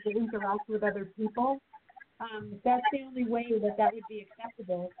for them to interact with other people. That's the only way that would be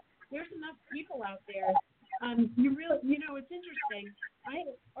acceptable. There's enough people out there. It's interesting.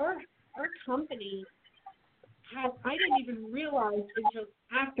 Our company I didn't even realize until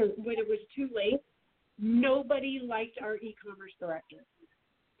after, when it was too late, nobody liked our e-commerce director.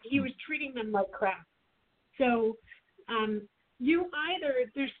 He was treating them like crap. So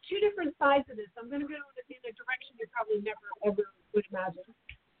there's two different sides of this. I'm going to go in a direction you probably never, ever would imagine.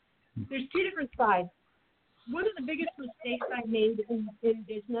 There's two different sides. One of the biggest mistakes I made in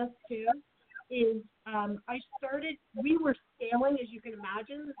business, too, is we were scaling, as you can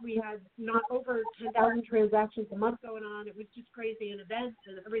imagine. We had not over 10,000 transactions a month going on. It was just crazy, and events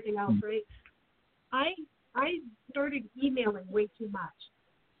and everything else, right? I started emailing way too much.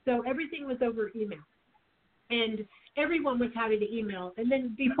 So everything was over email. And everyone was having to email. And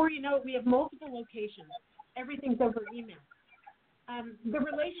then before you know it, we have multiple locations. Everything's over email. The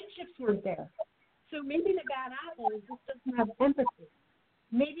relationships weren't there. So maybe the bad apple just doesn't have empathy.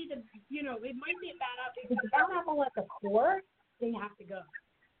 Maybe it might be a bad apple, because the bad apple at the core, they have to go.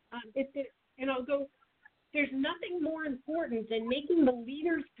 There's nothing more important than making the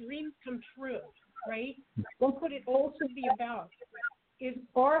leader's dreams come true, right? That's what it all should be about, is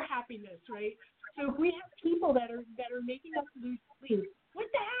our happiness, right? So if we have people that are making us lose sleep,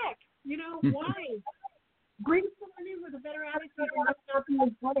 what the heck? Why? Bring someone in with a better attitude and let's not be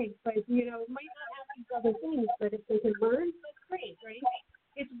as headache, but it might not have these other things, but if they can learn, that's great, right?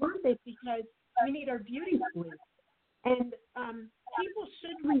 It's worth it, because we need our beauty sleep. And people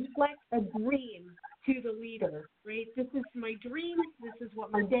should reflect a dream to the leader, right? This is my dream. This is what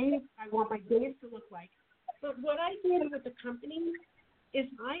I want my days to look like. But what I did with the company is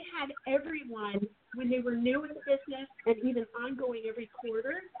I had everyone, when they were new in the business and even ongoing every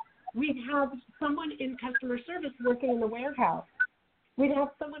quarter, we'd have someone in customer service working in the warehouse. We'd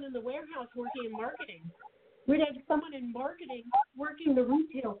have someone in the warehouse working in marketing. We'd have someone in marketing working the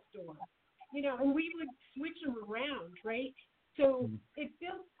retail store, and we would switch them around, right? So it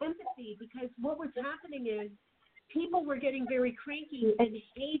built empathy, because what was happening is people were getting very cranky and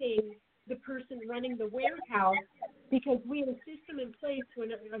hating the person running the warehouse, because we had a system in place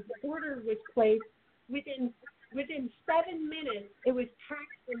when an order was placed, within 7 minutes it was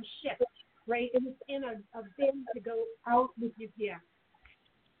packed and shipped, right? It was in a bin to go out with UPS.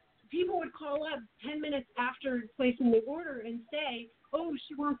 People would call up 10 minutes after placing the order and say, oh,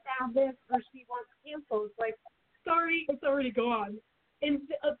 she wants to have this, or she wants to cancel. It's like, sorry, it's already gone. And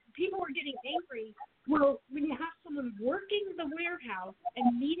people were getting angry. Well, when you have someone working the warehouse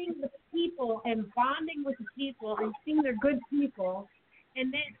and meeting the people and bonding with the people and seeing they're good people, and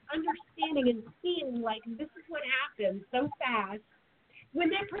then understanding and seeing, like, this is what happened so fast, when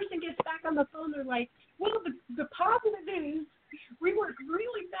that person gets back on the phone, they're like, well, the positive is we work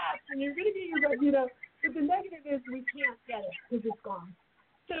really fast, and you're going to get your, but the negative is we can't get it because it's gone.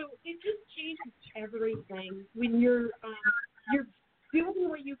 So it just changes everything when you're doing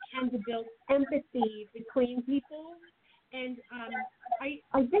what you can to build empathy between people. And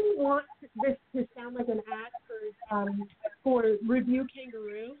I didn't want this to sound like an ad for Review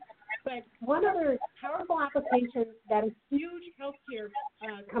Kangaroo, but one other powerful application that a huge healthcare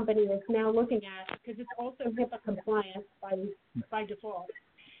company is now looking at, because it's also HIPAA compliant by default,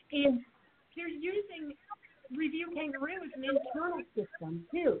 is they're using Review Kangaroo as an internal system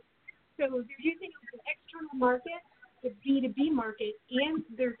too. So they're using it as an external market, the B2B market, and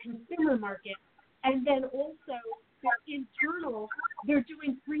their consumer market, and then also their internal, they're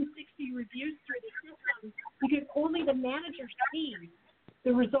doing 360 reviews through the system, because only the manager sees the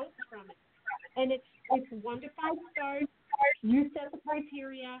results from it. And it's 1 to 5 stars. You set the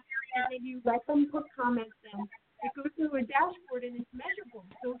criteria, and then you let them put comments in. It goes through a dashboard, and it's measurable,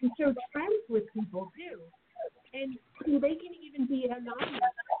 so it can show trends with people too. And they can even be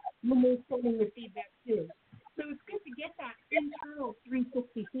anonymous when they're sending the feedback too. So it's good to get that internal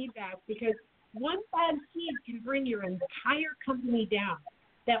 360 feedback, because one bad seed can bring your entire company down.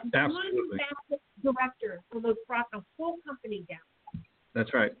 That Absolutely. One bad director almost brought the whole company down.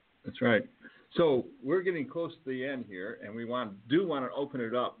 That's right. So we're getting close to the end here, and we want to open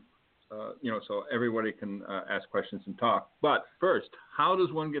it up, so everybody can ask questions and talk. But first, how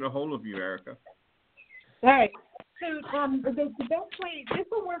does one get a hold of you, Erica? All right. So the best way, this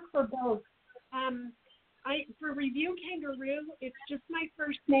will work for both. For Review Kangaroo, it's just my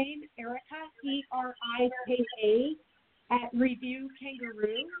first name, Erica, ERIKA, at Review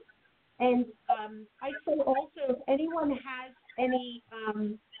Kangaroo. And I say also, if anyone has any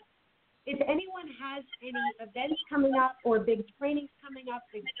events coming up or big trainings coming up,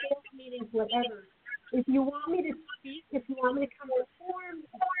 big sales meetings, whatever, if you want me to speak, if you want me to come perform,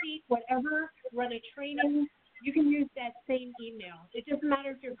 speak, whatever, run a training, you can use that same email. It doesn't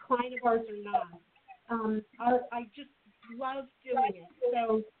matter if you're a client of ours or not. I just love doing it.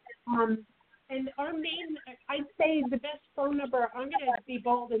 So, and our main, I'd say the best phone number, I'm going to be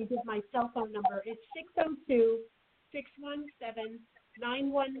bold and give my cell phone number. It's 602-617-9111,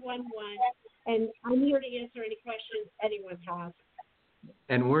 and I'm here to answer any questions anyone has.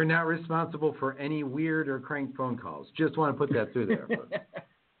 And we're not responsible for any weird or crank phone calls. Just want to put that through there.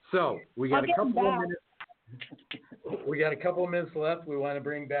 So we got a couple of minutes. We got a couple of minutes left. We want to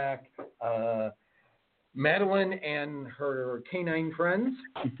bring back Madeline and her canine friends.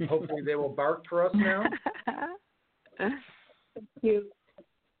 Hopefully they will bark for us now. Thank you.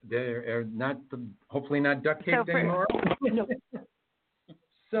 They're not, hopefully not duct taped anymore. No.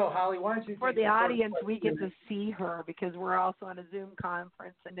 So, Holly, why don't you for the audience, we get to see her because we're also on a Zoom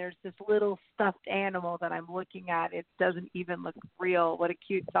conference, and there's this little stuffed animal that I'm looking at. It doesn't even look real. What a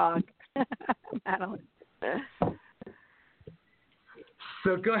cute dog. Madeline.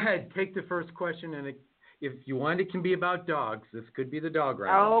 So go ahead, take the first question, and if you want, it can be about dogs. This could be the dog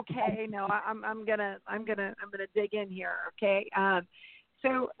round. Okay, no, I'm gonna dig in here. Okay,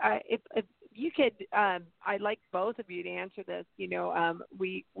 so if you could, I'd like both of you to answer this.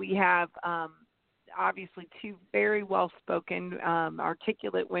 We have obviously two very well-spoken,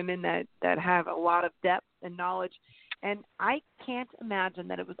 articulate women that have a lot of depth and knowledge, and I can't imagine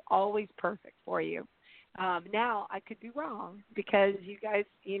that it was always perfect for you. Now I could be wrong because you guys,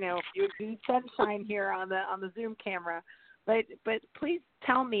 you do sunshine here on the Zoom camera, but please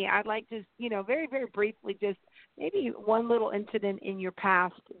tell me. I'd like to, very, very briefly, just maybe one little incident in your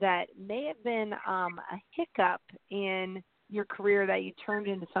past that may have been a hiccup in your career that you turned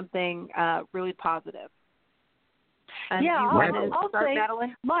into something really positive. I'll start, say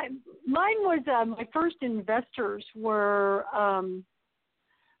Madeline? mine was my first investors were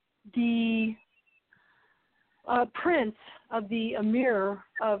the prince of the Emir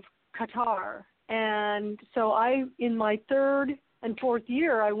of Qatar, and so in my third and fourth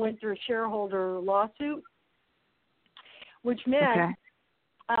year, I went through a shareholder lawsuit, which meant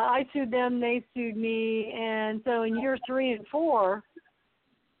I sued them, they sued me, and so in year 3 and 4,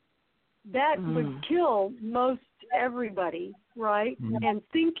 that would kill most everybody, right? And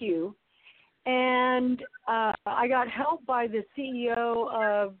sink you. And I got help by the CEO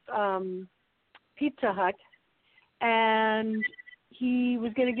of Pizza Hut, and he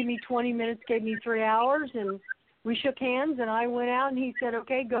was going to give me 20 minutes, gave me 3 hours, and we shook hands, and I went out, and he said,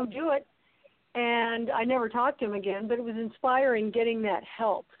 okay, go do it. And I never talked to him again, but it was inspiring getting that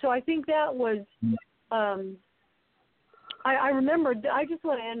help. So I think that was, I remember, I just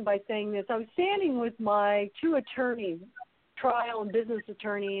want to end by saying this. I was standing with my 2 attorneys, trial and business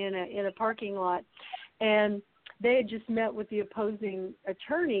attorney in a parking lot, and they had just met with the opposing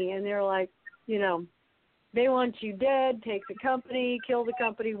attorney, and they're like, they want you dead, take the company, kill the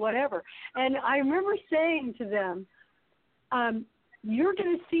company, whatever. And I remember saying to them, you're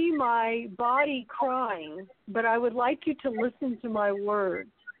going to see my body crying, but I would like you to listen to my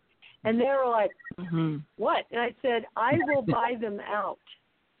words. And they were like, what? And I said, I will buy them out.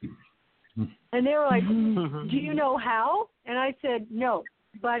 And they were like, do you know how? And I said, no,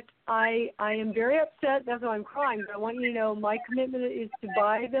 but I am very upset. That's why I'm crying. But I want you to know my commitment is to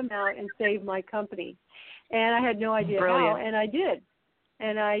buy them out and save my company. And I had no idea how, and I did.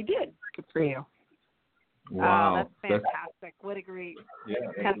 Good for you. Wow. That's fantastic. What a great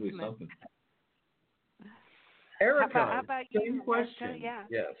testament. Something. Erica, how about you? question. Yeah.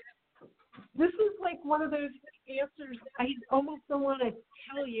 Yes. This is like one of those answers I almost don't want to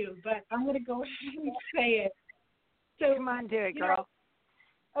tell you, but I'm going to go ahead and say it. So, come on, do it, girl.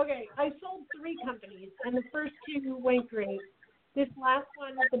 Okay, I sold 3 companies, and the first 2 went great. This last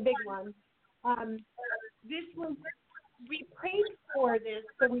one was the big one. This was, we prayed for this,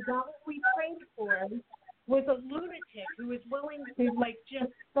 so we got what we prayed for, was a lunatic who was willing to,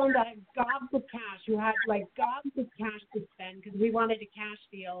 just spend gobs of cash, who had, gobs of cash to spend because we wanted a cash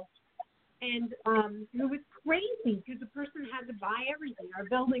deal. And it was crazy because the person had to buy everything, our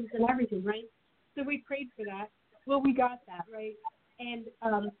buildings and everything, right? So we prayed for that. Well, we got that, right? And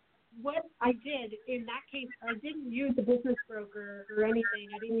what I did in that case, I didn't use a business broker or anything.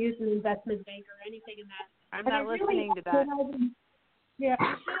 I didn't use an investment bank or anything in that. I'm not listening to that. Yeah,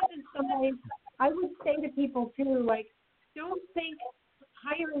 I should in some ways. I would say to people too, like, don't think,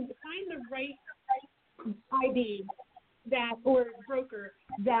 find the right ID that or broker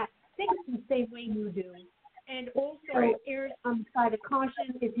that thinks the same way you do, and also err on the side of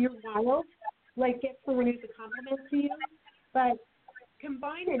caution if you're wild. Like, get someone who's a compliment to you, but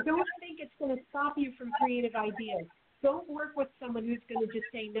combine it. Don't think it's going to stop you from creative ideas. Don't work with someone who's going to just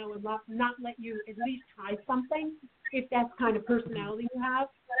say no and not let you at least try something if that's the kind of personality you have.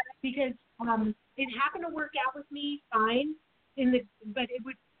 Because it happened to work out with me fine, but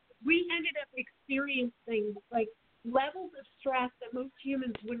we ended up experiencing like levels of stress that most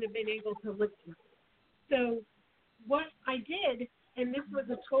humans wouldn't have been able to live through. So what I did, and this was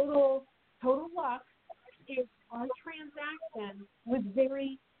a total luck, is our transaction was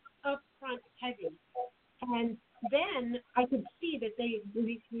very upfront heavy. And then I could see that the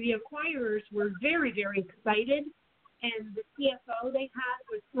acquirers were very, very excited, and the CFO they had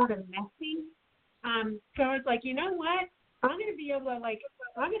was sort of messy. So I was like, you know what? I'm going to be able to,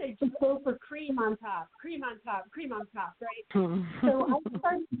 I'm going to just go for cream on top, right? So I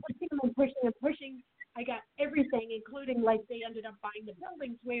started pushing and pushing. I got everything, including, they ended up buying the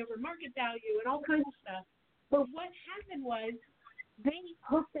buildings way over market value and all kinds of stuff. But what happened was they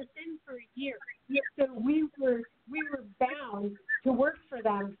hooked us in for a year. So we were bound to work for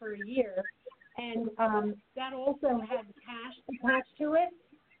them for a year. And that also had cash attached to it.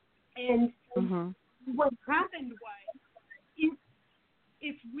 And what happened was,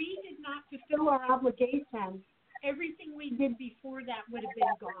 if we did not fulfill our obligation, everything we did before that would have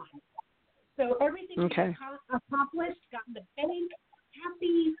been gone. So everything we accomplished, got in the bank,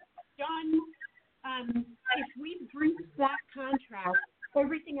 happy, done. If we breached that contract,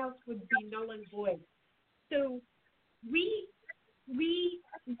 everything else would be null and void. So we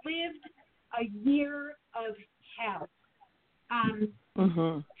lived a year of hell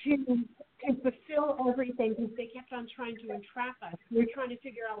to fulfill everything, because they kept on trying to entrap us. We were trying to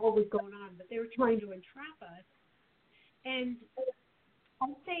figure out what was going on, but they were trying to entrap us. And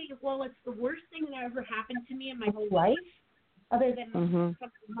I'd say, well, it's the worst thing that ever happened to me in my whole life, other than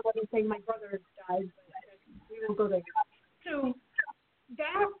something saying my brother died, but we won't go there. So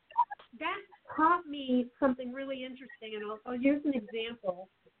that taught me something really interesting, and I'll use an example,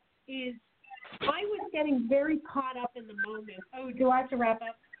 is I was getting very caught up in the moment. Oh, do I have to wrap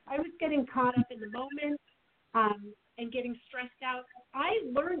up? I was getting caught up in the moment and getting stressed out. I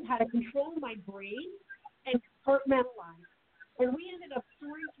learned how to control my brain and compartmentalize. And we ended up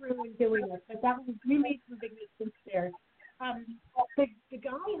soaring through and doing it, but we made some big mistakes there. The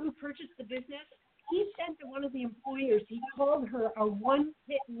guy who purchased the business, he said to one of the employers, he called her a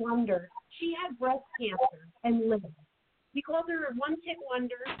one-hit wonder. She had breast cancer and lived. He called her a one-hit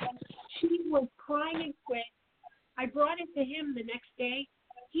wonder. She was crying and quit. I brought it to him the next day.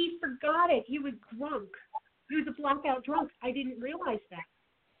 He forgot it. He was drunk. He was a blackout drunk. I didn't realize that.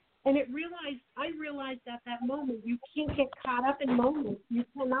 And I realized at that moment, you can't get caught up in moments. You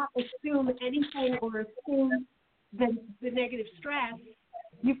cannot assume anything or assume the negative stress.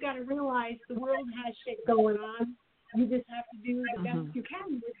 You've got to realize the world has shit going on. You just have to do the best you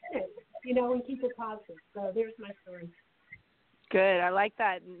can with it, and keep it positive. So there's my story. Good. I like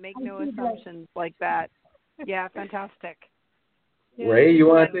that. Make no assumptions like that. Yeah, fantastic. Ray, you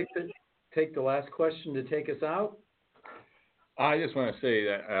want to take the last question to take us out? I just want to say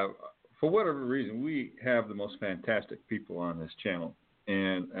that for whatever reason, we have the most fantastic people on this channel,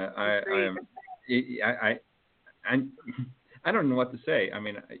 and I don't know what to say. I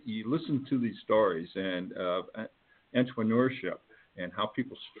mean, you listen to these stories and entrepreneurship and how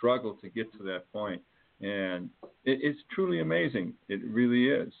people struggle to get to that point, and it's truly amazing. It really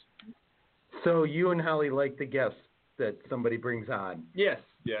is. So you and Holly like the guests that somebody brings on? Yes.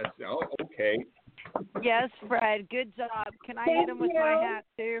 Oh, okay. Yes, Fred. Good job. Can I hit him with my hat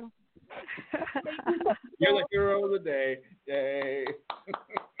too? You're the hero of the day. Yay.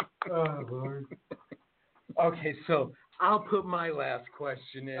 Oh, Lord. Okay, so I'll put my last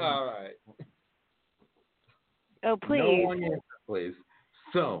question in. All right. Oh, please. No one answer, please.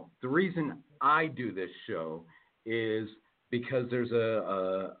 So the reason I do this show is because there's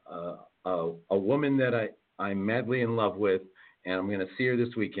a woman that I'm madly in love with, and I'm going to see her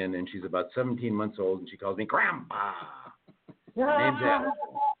this weekend, and she's about 17 months old, and she calls me Grandpa. Name's Madeline.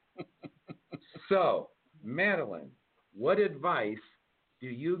 So, Madeline, what advice do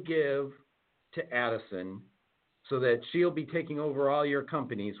you give to Addison so that she'll be taking over all your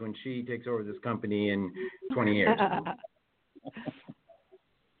companies when she takes over this company in 20 years?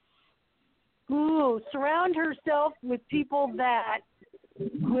 Ooh, surround herself with people that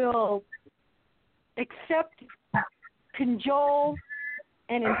will accept, cajole,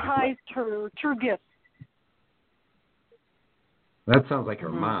 and entice her true gifts. That sounds like her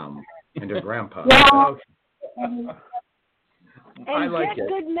mom and her grandpa. Yeah. Okay. And I like get it.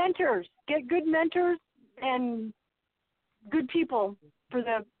 good mentors. Get good mentors and good people for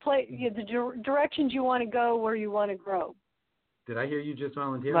the directions you want to go, where you want to grow. Did I hear you just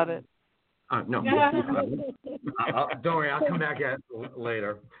volunteer? Love it. No. Don't worry, I'll come back at it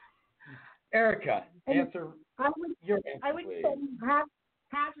later. Erica, answer your answer, I would please. say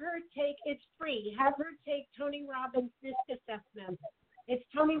have her take, it's free, have her take Tony Robbins' DISC assessment. It's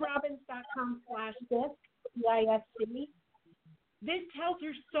tonyrobbins.com/DISC, DISC. This tells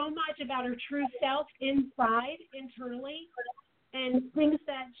her so much about her true self internally, and things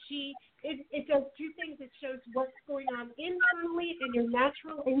that it does two things. It shows what's going on internally and your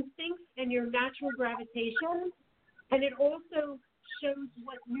natural instincts and your natural gravitation, and it also shows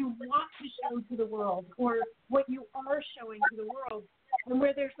what you want to show to the world or what you are showing to the world. And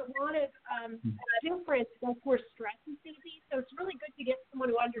where there's a lot of difference, that's where stress is going to be. So it's really good to get someone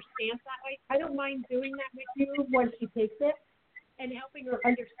who understands that. I don't mind doing that with you once she takes it and helping her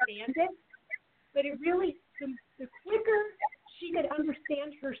understand it. But it really, the quicker she could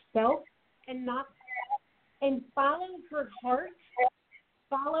understand herself and follow her heart,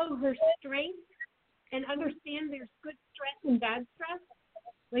 follow her strength, and understand there's good stress and bad stress.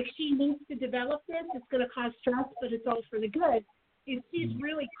 Like she needs to develop this. It's going to cause stress, but it's all for the good. If she's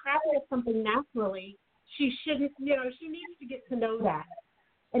really crappy at something naturally, she shouldn't, she needs to get to know that.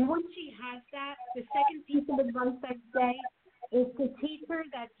 And once she has that, the second piece of advice I'd say is to teach her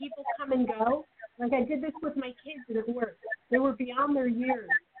that people come and go. Like I did this with my kids and it worked. They were beyond their years.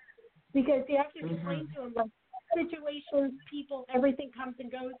 Because you have to explain to them, like, situations, people, everything comes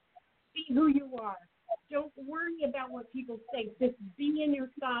and goes. Be who you are. Don't worry about what people think. Just be in your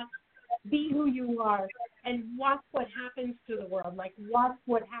thoughts. Be who you are. And watch what happens to the world. Like, watch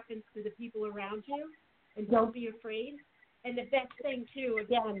what happens to the people around you. And don't be afraid. And the best thing, too,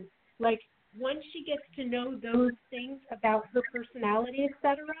 again, like, once she gets to know those things about her personality,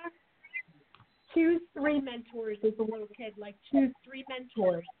 etc., choose 3 mentors as a little kid. Like, choose 3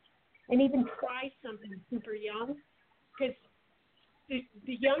 mentors. And even try something super young. Because the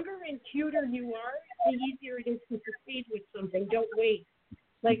younger and cuter you are, the easier it is to succeed with something. Don't wait.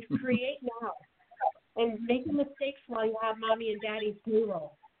 Like, create now. And make mistakes while you have mommy and daddy's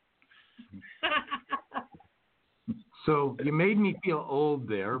payroll. So you made me feel old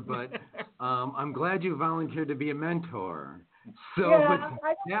there, but I'm glad you volunteered to be a mentor. So I love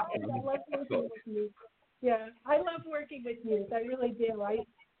working with you. Yeah, I love working with youth. I really do.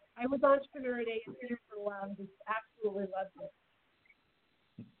 I was entrepreneur at ASU for a while and just absolutely loved it.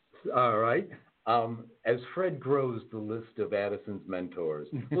 All right. As Fred grows the list of Addison's mentors,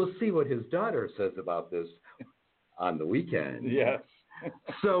 we'll see what his daughter says about this on the weekend. Yes.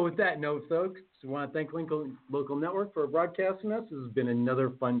 So with that note, folks, we want to thank Lincoln Local Network for broadcasting us. This has been another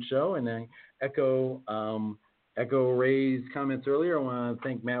fun show, and I echo Ray's comments earlier. I want to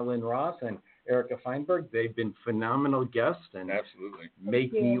thank Madeline Ross and Erica Feinberg. They've been phenomenal guests and absolutely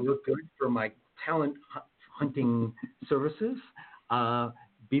make me look good for my talent hunting services.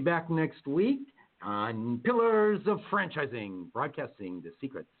 Be back next week on Pillars of Franchising, broadcasting the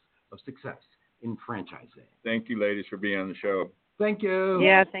secrets of success in franchising. Thank you, ladies, for being on the show. Thank you.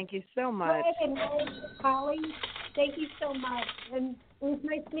 Yeah, thank you so much. Greg and Holly, thank you so much. And it was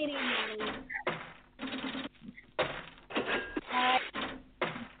nice meeting you, Natalie.